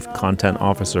chief content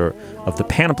officer of the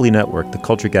Panoply Network. The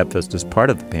Culture Gabfest is part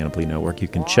of the Panoply Network. You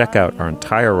can check out our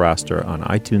entire roster on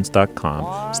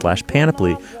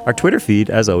itunes.com/panoply. Our Twitter feed,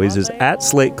 as always, is at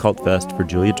Slate Cultfest. For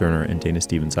Julia Turner and Dana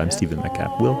Stevens, I'm Stephen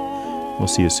Metcalf. We'll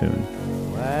see you soon.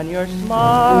 When you're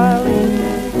smiling,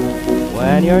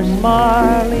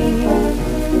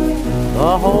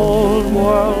 the whole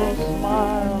world